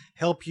to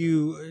help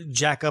you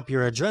jack up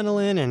your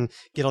adrenaline and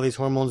get all these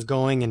hormones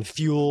going and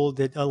fuel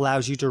that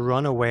allows you to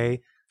run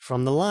away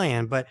from the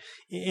lion. But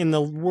in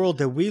the world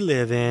that we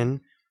live in,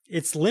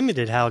 it's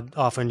limited how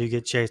often you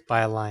get chased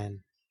by a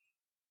lion.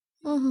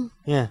 Mm-hmm.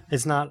 Yeah,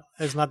 it's not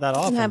that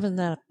often. It happens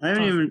that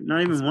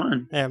not even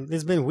one. Yeah,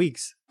 it's been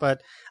weeks,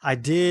 but I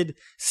did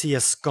see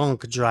a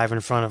skunk drive in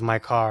front of my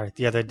car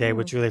the other day,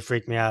 which really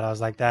freaked me out. I was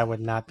like, that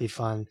would not be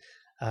fun.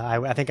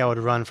 I think I would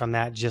run from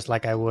that just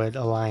like I would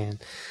a lion.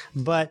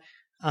 But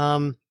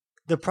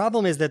the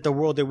problem is that the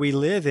world that we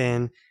live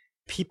in,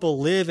 people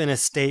live in a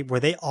state where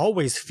they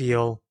always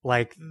feel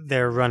like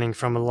they're running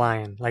from a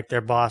lion, like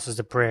their boss is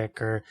a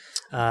prick, or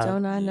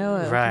don't I know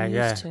it? Right,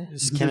 yeah.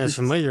 Ken is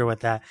familiar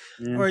with that.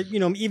 Yeah. Or,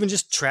 even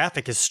just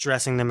traffic is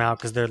stressing them out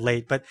because they're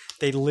late, but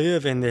they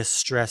live in this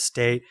stress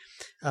state,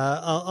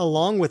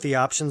 along with the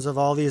options of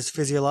all these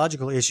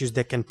physiological issues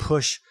that can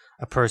push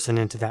a person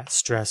into that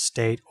stress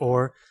state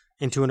or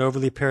into an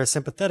overly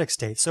parasympathetic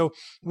state. So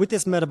with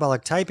this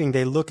metabolic typing,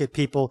 they look at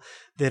people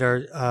that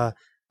are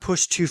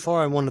pushed too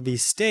far in one of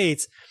these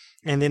states,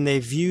 and then they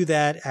view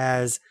that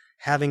as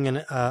having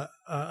an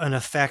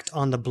effect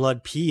on the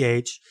blood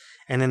pH,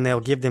 and then they'll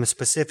give them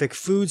specific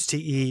foods to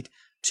eat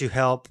to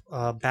help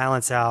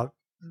balance out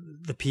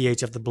the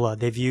pH of the blood.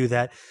 They view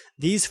that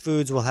these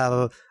foods will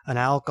have an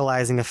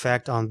alkalizing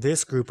effect on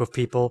this group of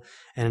people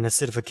and an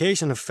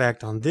acidification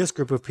effect on this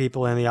group of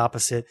people, and the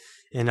opposite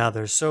in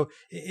others. So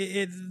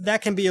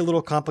that can be a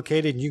little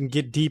complicated. You can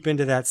get deep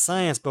into that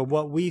science, but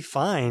what we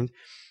find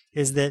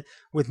is that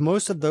with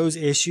most of those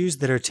issues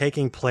that are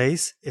taking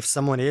place, if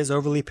someone is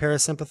overly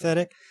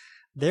parasympathetic,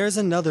 there's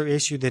another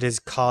issue that is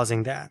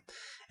causing that.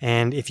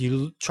 And if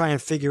you try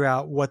and figure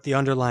out what the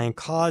underlying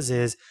cause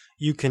is,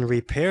 you can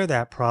repair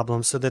that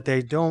problem so that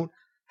they don't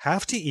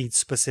have to eat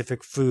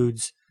specific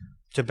foods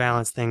to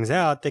balance things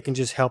out. They can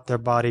just help their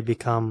body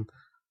become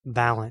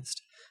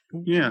balanced.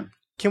 Yeah.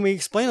 Can we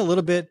explain a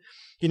little bit?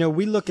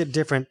 We look at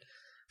different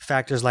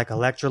factors like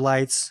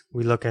electrolytes.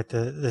 We look at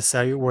the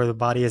cellular, where the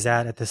body is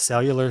at the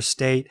cellular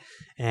state,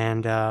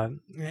 and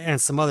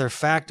some other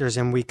factors,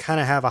 and we kind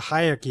of have a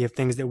hierarchy of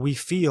things that we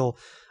feel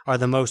are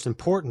the most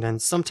important.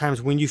 And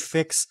sometimes when you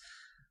fix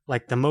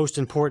like the most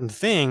important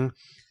thing,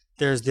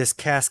 there's this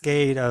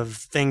cascade of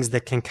things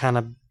that can kind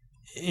of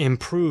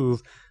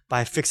improve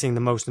by fixing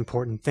the most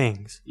important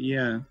things.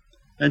 Yeah.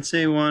 I'd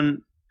say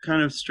one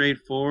kind of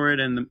straightforward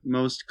and the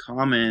most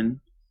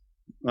common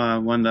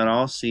one that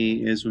I'll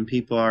see is when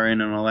people are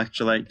in an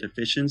electrolyte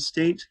deficient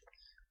state,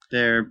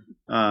 their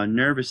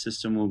nervous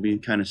system will be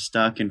kind of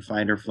stuck in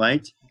fight or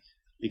flight.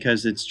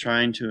 because it's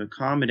trying to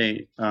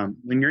accommodate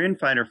when you're in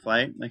fight or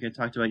flight, like I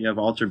talked about, you have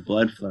altered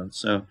blood flow.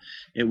 So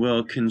it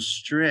will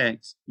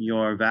constrict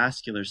your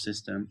vascular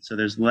system. So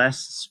there's less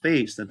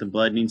space that the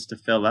blood needs to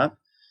fill up.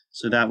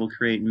 So that will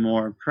create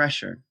more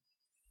pressure.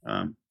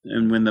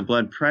 And when the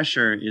blood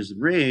pressure is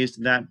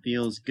raised, that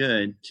feels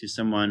good to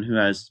someone who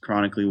has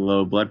chronically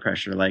low blood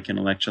pressure, like an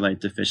electrolyte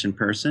deficient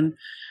person.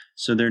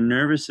 So their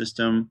nervous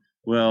system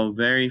will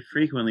very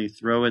frequently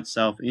throw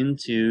itself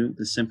into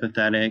the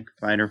sympathetic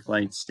fight or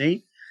flight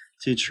state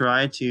to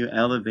try to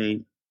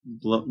elevate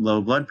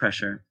low blood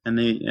pressure. And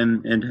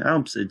it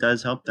helps. It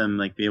does help them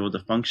like be able to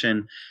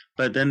function,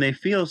 but then they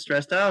feel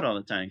stressed out all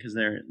the time because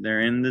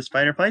they're in this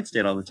fight or flight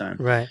state all the time.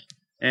 Right.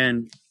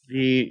 And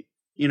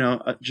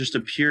just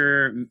a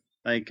pure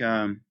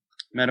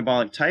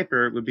metabolic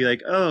typer would be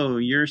like, oh,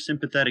 you're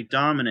sympathetic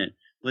dominant.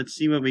 Let's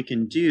see what we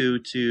can do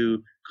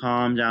to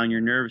calm down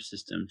your nervous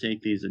system.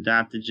 Take these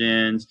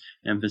adaptogens,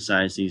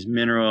 emphasize these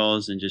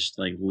minerals, and just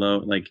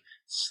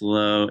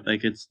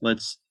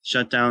let's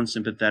shut down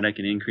sympathetic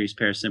and increase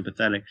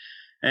parasympathetic.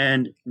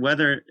 And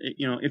whether,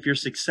 if you're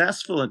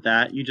successful at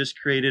that, you just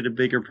created a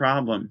bigger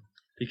problem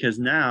because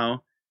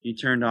now you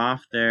turned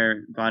off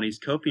their body's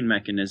coping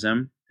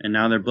mechanism. And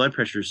now their blood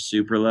pressure is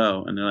super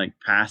low, and they're like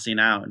passing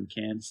out and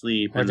can't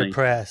sleep. Or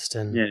depressed.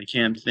 They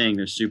can't think.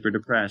 They're super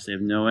depressed. They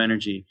have no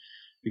energy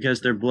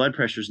because their blood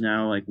pressure is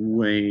now like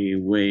way,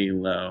 way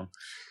low.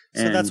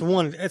 So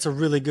it's a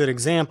really good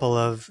example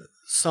of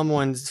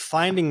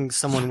finding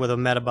someone with a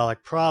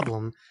metabolic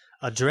problem,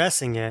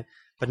 addressing it,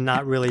 but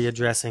not really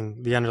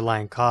addressing the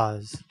underlying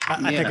cause.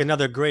 I think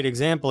another great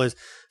example is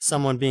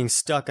someone being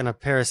stuck in a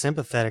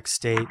parasympathetic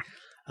state.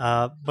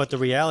 But the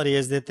reality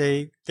is that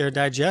their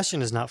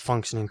digestion is not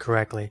functioning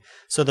correctly.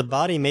 So the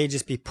body may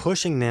just be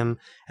pushing them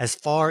as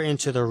far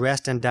into the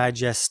rest and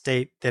digest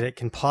state that it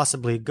can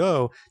possibly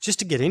go just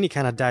to get any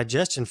kind of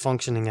digestion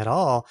functioning at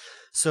all.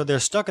 So they're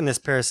stuck in this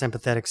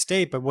parasympathetic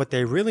state, but what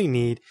they really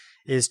need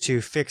is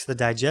to fix the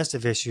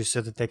digestive issues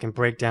so that they can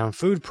break down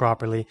food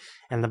properly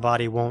and the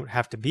body won't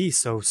have to be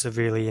so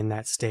severely in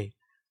that state.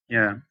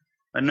 Yeah.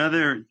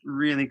 Another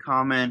really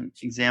common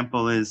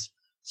example is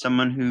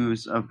someone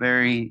who's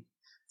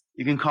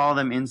you can call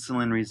them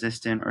insulin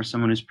resistant or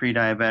someone who's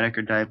pre-diabetic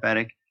or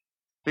diabetic,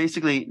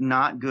 basically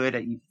not good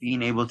at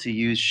being able to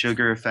use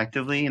sugar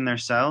effectively in their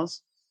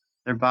cells.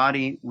 Their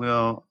body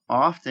will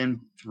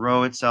often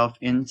throw itself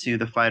into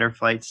the fight or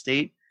flight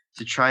state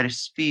to try to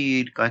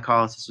speed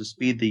glycolysis, to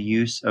speed the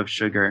use of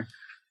sugar.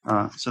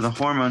 So the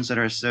hormones that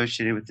are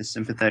associated with the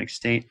sympathetic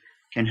state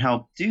can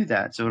help do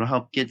that. So it'll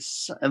help get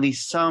at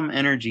least some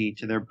energy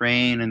to their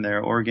brain and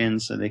their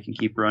organs so they can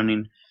keep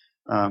running.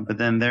 But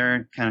then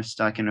they're kind of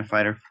stuck in a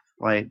fight or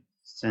flight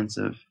sense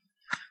of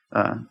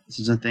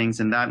things,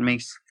 and that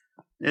makes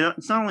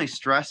it's not only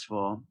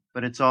stressful,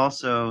 but it's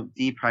also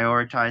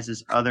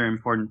deprioritizes other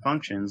important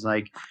functions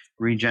like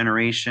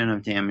regeneration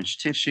of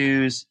damaged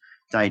tissues,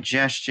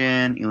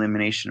 digestion,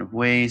 elimination of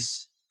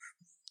waste.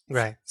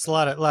 Right, it's a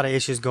lot of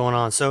issues going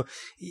on. So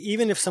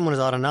even if someone is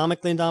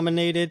autonomically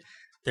dominated,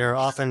 there are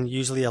often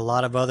usually a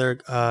lot of other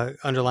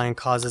underlying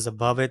causes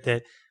above it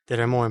that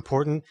are more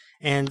important.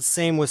 And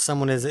same with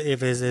someone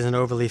if is an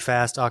overly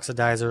fast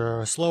oxidizer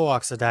or a slow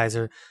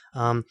oxidizer.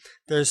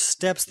 There's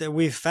steps that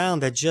we've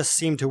found that just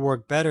seem to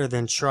work better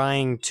than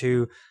trying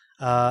to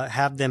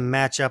have them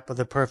match up with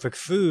the perfect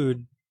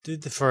food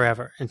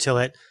forever until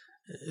it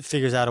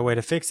figures out a way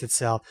to fix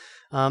itself.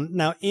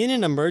 Now, in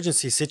an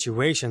emergency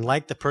situation,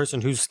 like the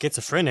person who's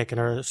schizophrenic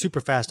and are a super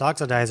fast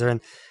oxidizer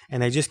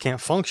and they just can't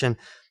function,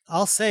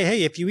 I'll say,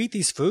 hey, if you eat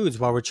these foods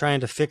while we're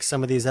trying to fix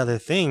some of these other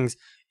things,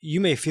 you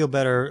may feel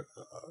better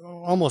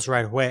almost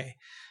right away.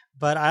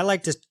 But I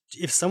like to,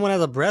 if someone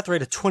has a breath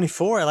rate of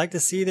 24, I like to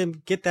see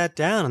them get that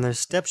down. And there's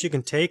steps you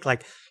can take,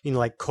 like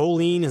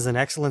choline is an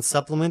excellent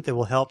supplement that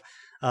will help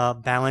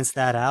balance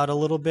that out a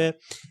little bit.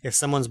 If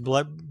someone's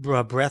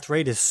breath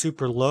rate is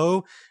super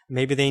low,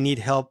 maybe they need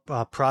help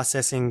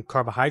processing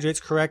carbohydrates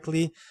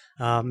correctly.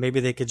 Maybe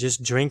they could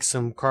just drink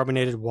some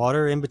carbonated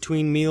water in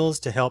between meals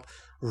to help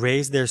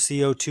raise their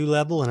CO2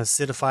 level and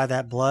acidify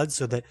that blood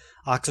so that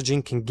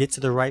oxygen can get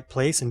to the right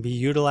place and be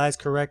utilized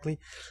correctly.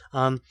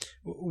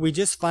 We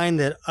just find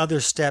that other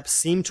steps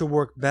seem to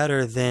work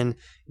better than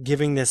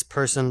giving this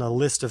person a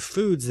list of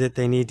foods that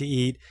they need to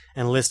eat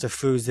and a list of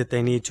foods that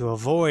they need to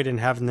avoid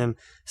and having them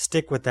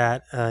stick with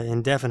that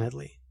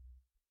indefinitely.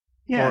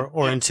 Yeah.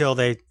 Or until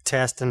they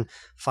test and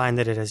find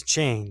that it has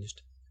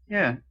changed.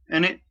 Yeah,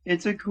 and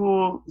it's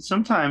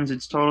sometimes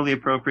it's totally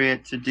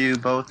appropriate to do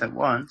both at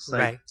once.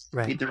 Like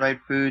right. Eat the right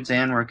foods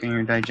and work on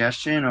your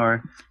digestion,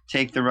 or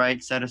take the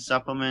right set of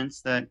supplements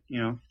that,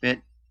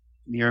 fit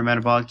your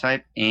metabolic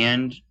type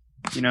and,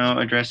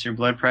 address your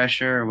blood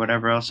pressure or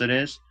whatever else it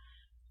is.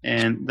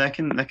 And that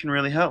can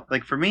really help.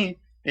 Like for me,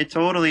 it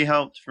totally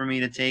helped for me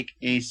to take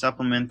a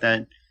supplement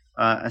that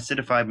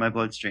acidified my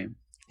bloodstream.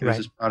 There was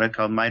this product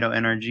called Mito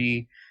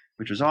NRG,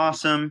 which was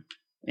awesome.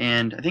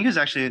 And I think it was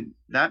actually,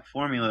 that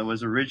formula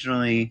was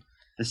originally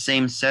the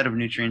same set of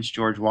nutrients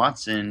George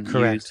Watson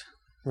used.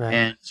 Right.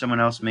 And someone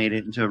else made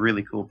it into a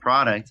really cool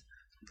product.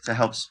 to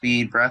help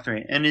speed breath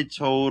rate, and it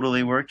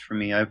totally worked for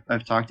me.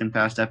 I've talked in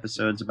past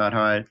episodes about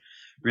how I had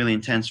really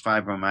intense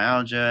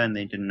fibromyalgia, and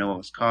they didn't know what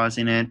was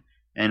causing it,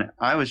 and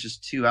I was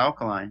just too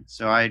alkaline.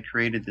 So I had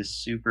created this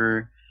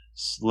super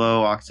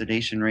slow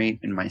oxidation rate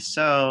in my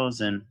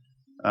cells, and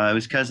it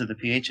was because of the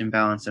pH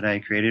imbalance that I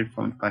had created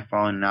by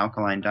following an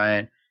alkaline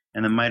diet.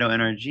 And the Mito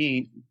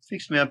NRG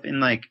fixed me up in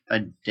like a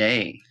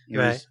day. It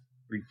was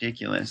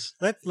ridiculous.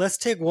 Let's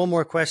take one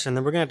more question,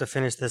 then we're going to have to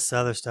finish this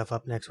other stuff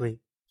up next week.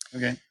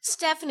 Okay.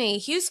 Stephanie,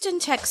 Houston,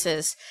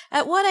 Texas.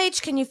 At what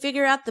age can you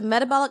figure out the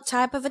metabolic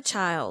type of a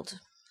child?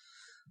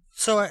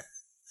 So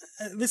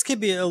this could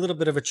be a little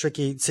bit of a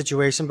tricky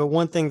situation, but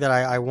one thing that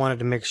I wanted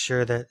to make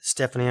sure that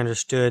Stephanie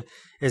understood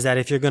is that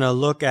if you're going to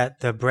look at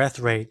the breath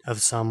rate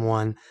of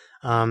someone,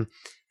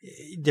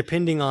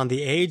 depending on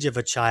the age of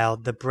a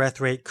child, the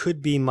breath rate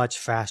could be much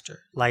faster.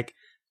 Like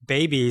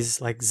babies,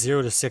 like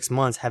 0 to 6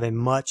 months, have a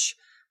much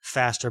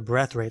faster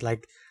breath rate,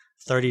 like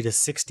 30 to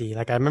 60.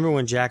 Like I remember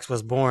when Jax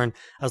was born,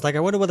 I was like,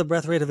 I wonder what the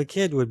breath rate of a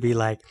kid would be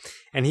like.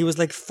 And he was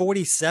like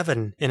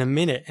 47 in a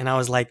minute. And I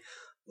was like,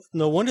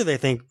 no wonder they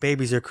think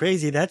babies are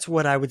crazy. That's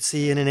what I would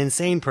see in an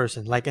insane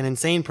person. Like an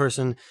insane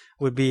person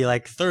would be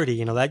like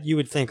 30, that you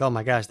would think, oh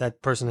my gosh,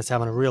 that person is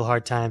having a real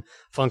hard time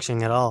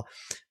functioning at all.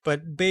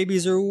 But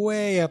babies are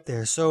way up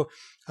there. So,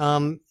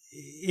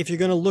 if you're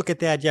going to look at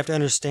that, you have to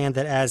understand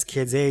that as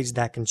kids age,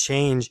 that can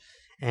change.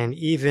 And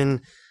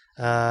even,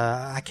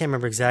 I can't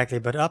remember exactly,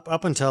 but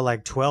up until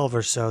like 12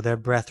 or so, their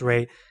breath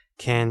rate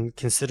can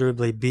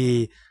considerably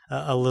be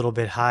a little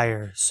bit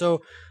higher.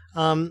 So,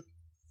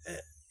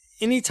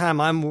 anytime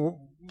I'm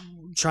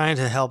trying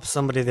to help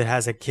somebody that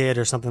has a kid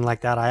or something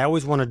like that, I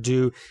always want to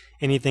do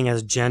anything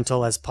as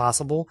gentle as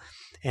possible.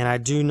 And I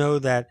do know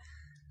that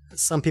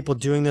some people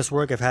doing this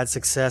work have had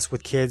success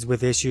with kids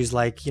with issues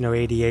like,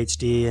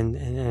 ADHD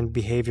and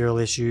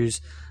behavioral issues,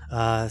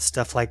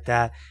 stuff like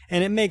that.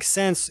 And it makes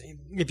sense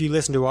if you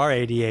listen to our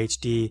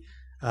ADHD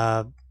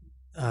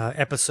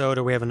episode,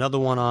 or we have another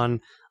one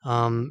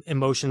on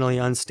emotionally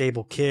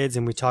unstable kids,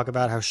 and we talk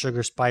about how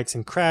sugar spikes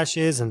and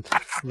crashes and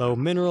low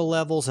mineral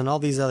levels and all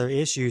these other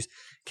issues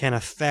can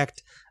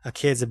affect a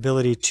kid's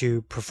ability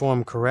to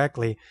perform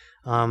correctly.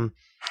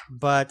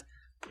 But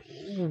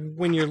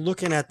when you're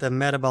looking at the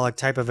metabolic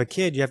type of a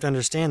kid, you have to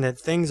understand that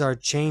things are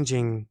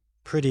changing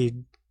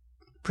pretty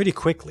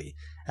quickly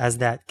as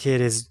that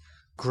kid is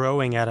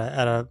growing at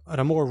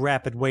a more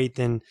rapid rate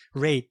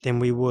than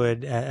we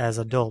would as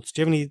adults.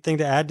 Do you have anything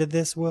to add to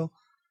this, Will?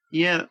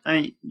 Yeah,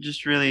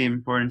 just really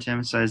important to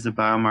emphasize the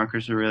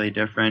biomarkers are really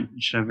different.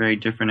 You should have very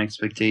different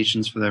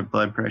expectations for their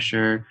blood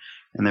pressure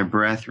and their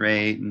breath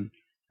rate, and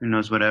who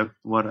knows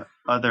what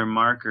other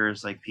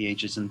markers like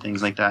pHs and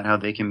things like that, how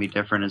they can be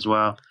different as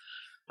well.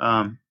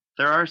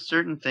 There are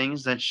certain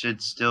things that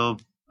should still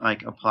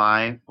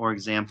apply. For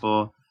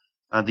example,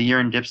 the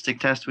urine dipstick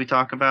test we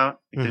talk about.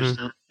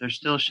 There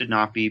still should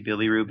not be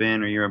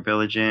bilirubin or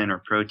urobilinogen or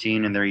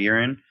protein in their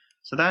urine.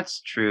 So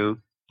that's true.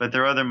 But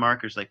there are other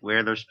markers like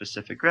where their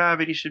specific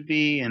gravity should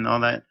be and all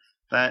that.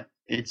 That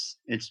it's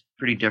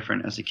pretty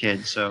different as a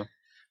kid. So.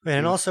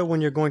 And also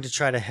when you're going to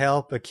try to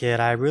help a kid,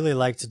 I really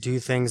like to do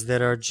things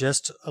that are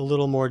just a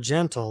little more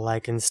gentle.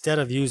 Like instead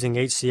of using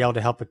HCl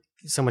to help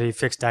somebody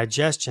fix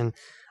digestion,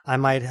 I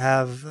might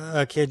have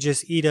a kid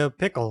just eat a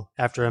pickle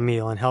after a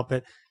meal and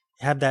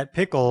have that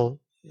pickle,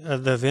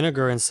 the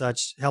vinegar and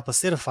such, help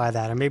acidify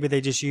that. Or maybe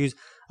they just use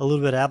a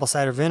little bit of apple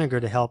cider vinegar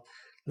to help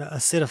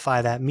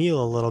acidify that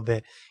meal a little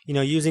bit.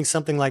 Using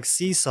something like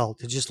sea salt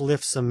to just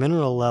lift some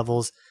mineral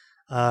levels.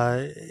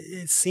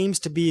 It seems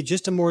to be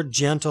just a more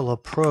gentle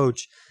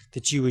approach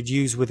that you would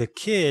use with a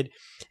kid.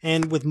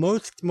 And with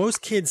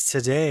most kids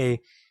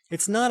today,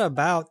 it's not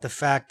about the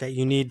fact that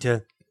you need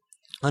to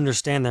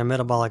understand their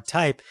metabolic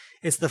type.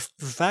 It's the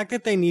fact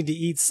that they need to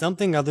eat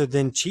something other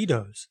than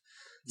Cheetos,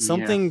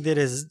 something that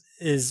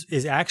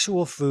is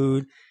actual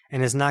food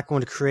and is not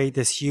going to create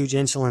this huge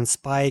insulin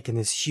spike and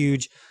this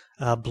huge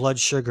blood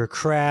sugar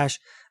crash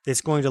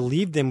that's going to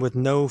leave them with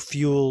no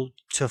fuel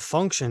to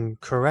function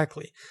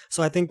correctly.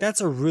 So I think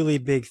that's a really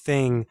big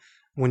thing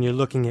when you're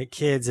looking at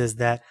kids, is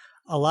that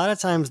a lot of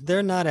times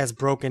they're not as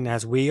broken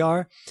as we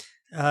are.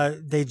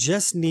 They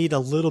just need a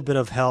little bit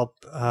of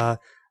help to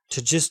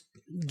just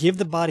give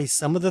the body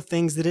some of the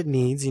things that it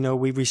needs.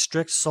 We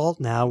restrict salt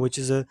now, which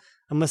is a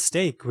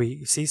mistake.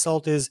 Sea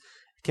salt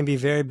can be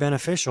very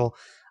beneficial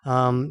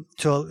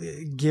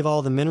to give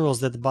all the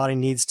minerals that the body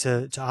needs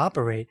to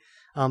operate.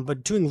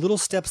 But doing little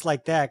steps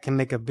like that can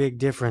make a big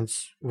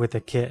difference with a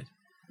kid.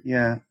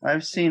 Yeah,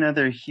 I've seen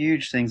other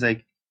huge things,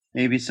 like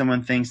maybe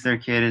someone thinks their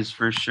kid is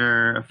for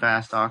sure a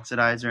fast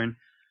oxidizer, and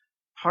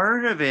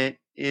part of it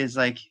is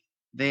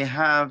they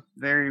have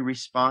very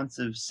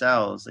responsive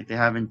cells. Like they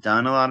haven't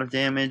done a lot of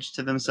damage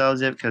to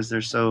themselves yet because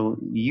they're so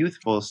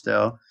youthful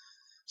still.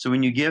 So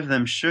when you give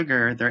them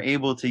sugar, they're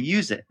able to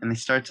use it, and they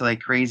start to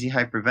crazy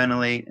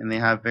hyperventilate, and they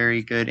have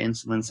very good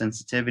insulin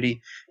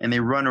sensitivity, and they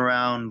run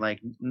around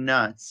like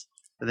nuts.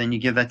 But then you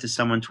give that to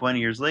someone 20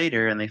 years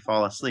later and they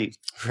fall asleep.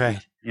 Right.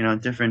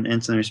 Different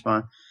insulin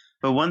response.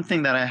 But one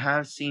thing that I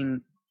have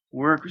seen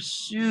work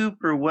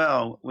super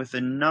well with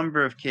a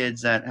number of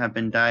kids that have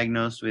been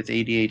diagnosed with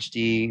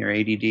ADHD or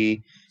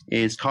ADD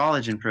is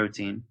collagen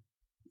protein,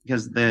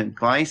 because the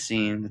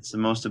glycine, that's the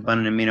most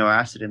abundant amino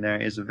acid in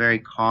there, is a very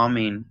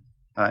calming.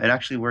 It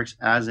actually works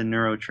as a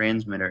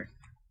neurotransmitter.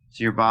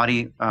 So your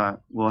body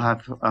will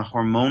have a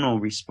hormonal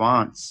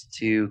response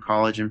to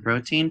collagen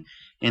protein,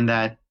 in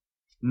that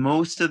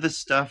most of the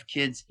stuff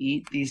kids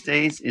eat these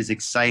days is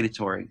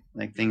excitatory,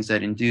 like things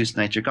that induce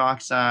nitric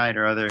oxide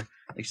or other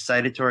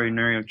excitatory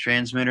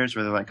neurotransmitters,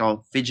 where they're like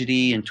all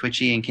fidgety and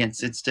twitchy and can't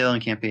sit still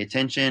and can't pay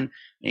attention,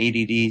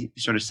 ADD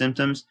sort of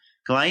symptoms.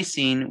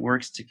 Glycine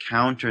works to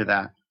counter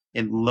that.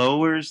 It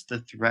lowers the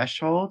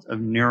threshold of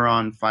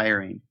neuron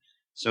firing.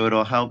 So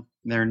it'll help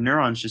their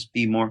neurons just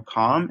be more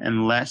calm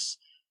and less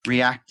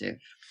reactive.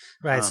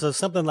 Right. So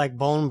something like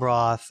bone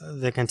broth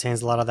that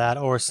contains a lot of that,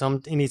 or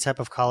any type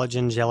of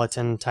collagen,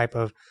 gelatin type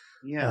of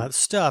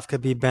stuff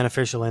could be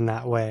beneficial in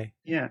that way.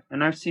 Yeah.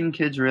 And I've seen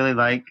kids really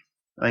like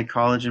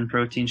collagen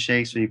protein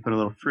shakes where you put a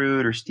little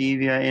fruit or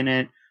stevia in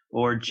it,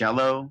 or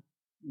Jell-O,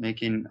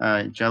 making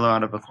Jell-O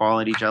out of a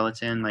quality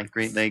gelatin, like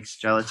Great Lakes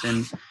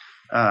Gelatin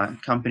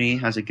company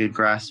has a good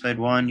grass-fed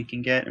one you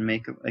can get and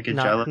make like a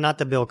Jell-O. Not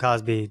the Bill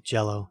Cosby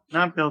Jell-O.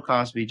 Not Bill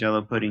Cosby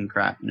Jell-O pudding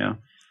crap, no.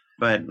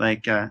 But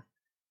like you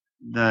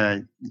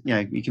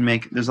can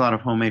make, there's a lot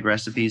of homemade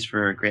recipes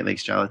for Great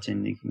Lakes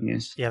Gelatin you can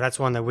use. Yeah, that's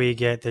one that we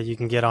get that you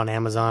can get on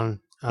Amazon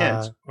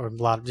or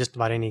just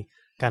about any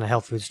kind of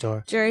health food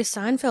store. Jerry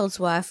Seinfeld's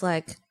wife,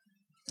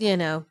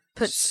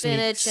 put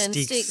spinach and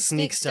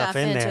sneak stuff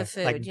in there,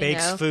 food, like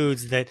bakes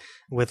foods that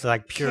with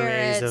like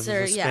purees of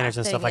spinach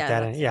and stuff like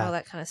that. All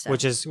that kind of stuff.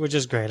 Which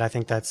is great. I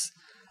think it's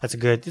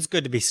good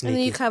to be sneaky. And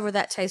then you cover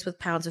that taste with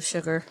pounds of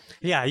sugar.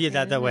 Yeah,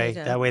 that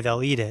way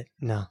they'll eat it.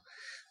 No,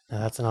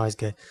 that's not always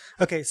good.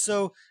 Okay,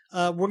 so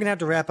we're gonna have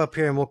to wrap up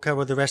here, and we'll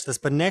cover the rest of this.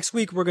 But next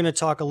week we're gonna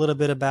talk a little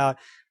bit about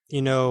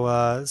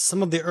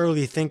some of the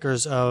early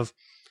thinkers of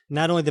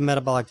not only the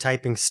metabolic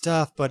typing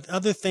stuff, but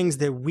other things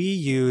that we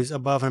use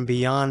above and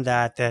beyond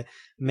that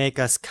make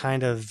us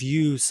kind of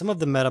view some of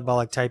the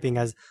metabolic typing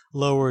as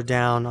lower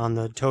down on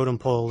the totem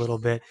pole a little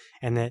bit,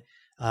 and that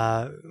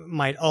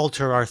might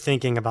alter our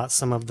thinking about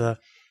some of the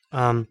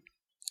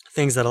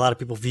things that a lot of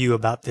people view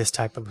about this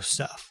type of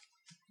stuff.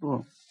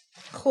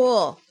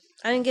 Cool.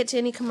 I didn't get to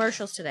any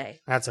commercials today.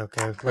 That's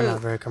okay. We're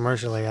not very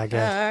commercially, I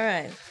guess. All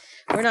right.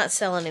 We're not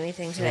selling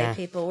anything today,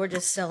 people. We're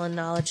just selling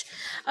knowledge.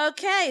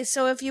 Okay,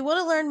 so if you want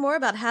to learn more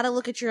about how to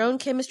look at your own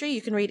chemistry,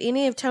 you can read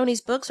any of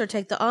Tony's books or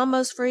take the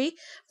almost free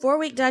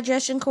 4-week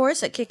digestion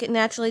course at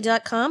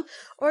kickitnaturally.com,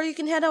 or you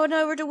can head on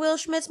over to Will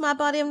Schmidt's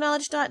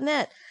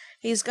mybodyofknowledge.net.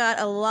 He's got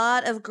a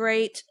lot of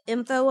great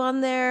info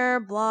on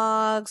there,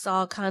 blogs,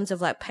 all kinds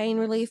of like pain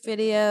relief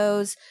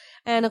videos,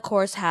 and of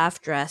course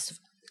half-dressed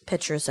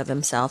pictures of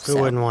himself. Who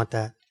wouldn't want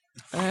that?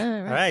 All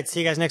right. See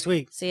you guys next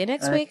week. See you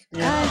next week.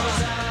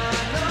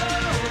 Bye.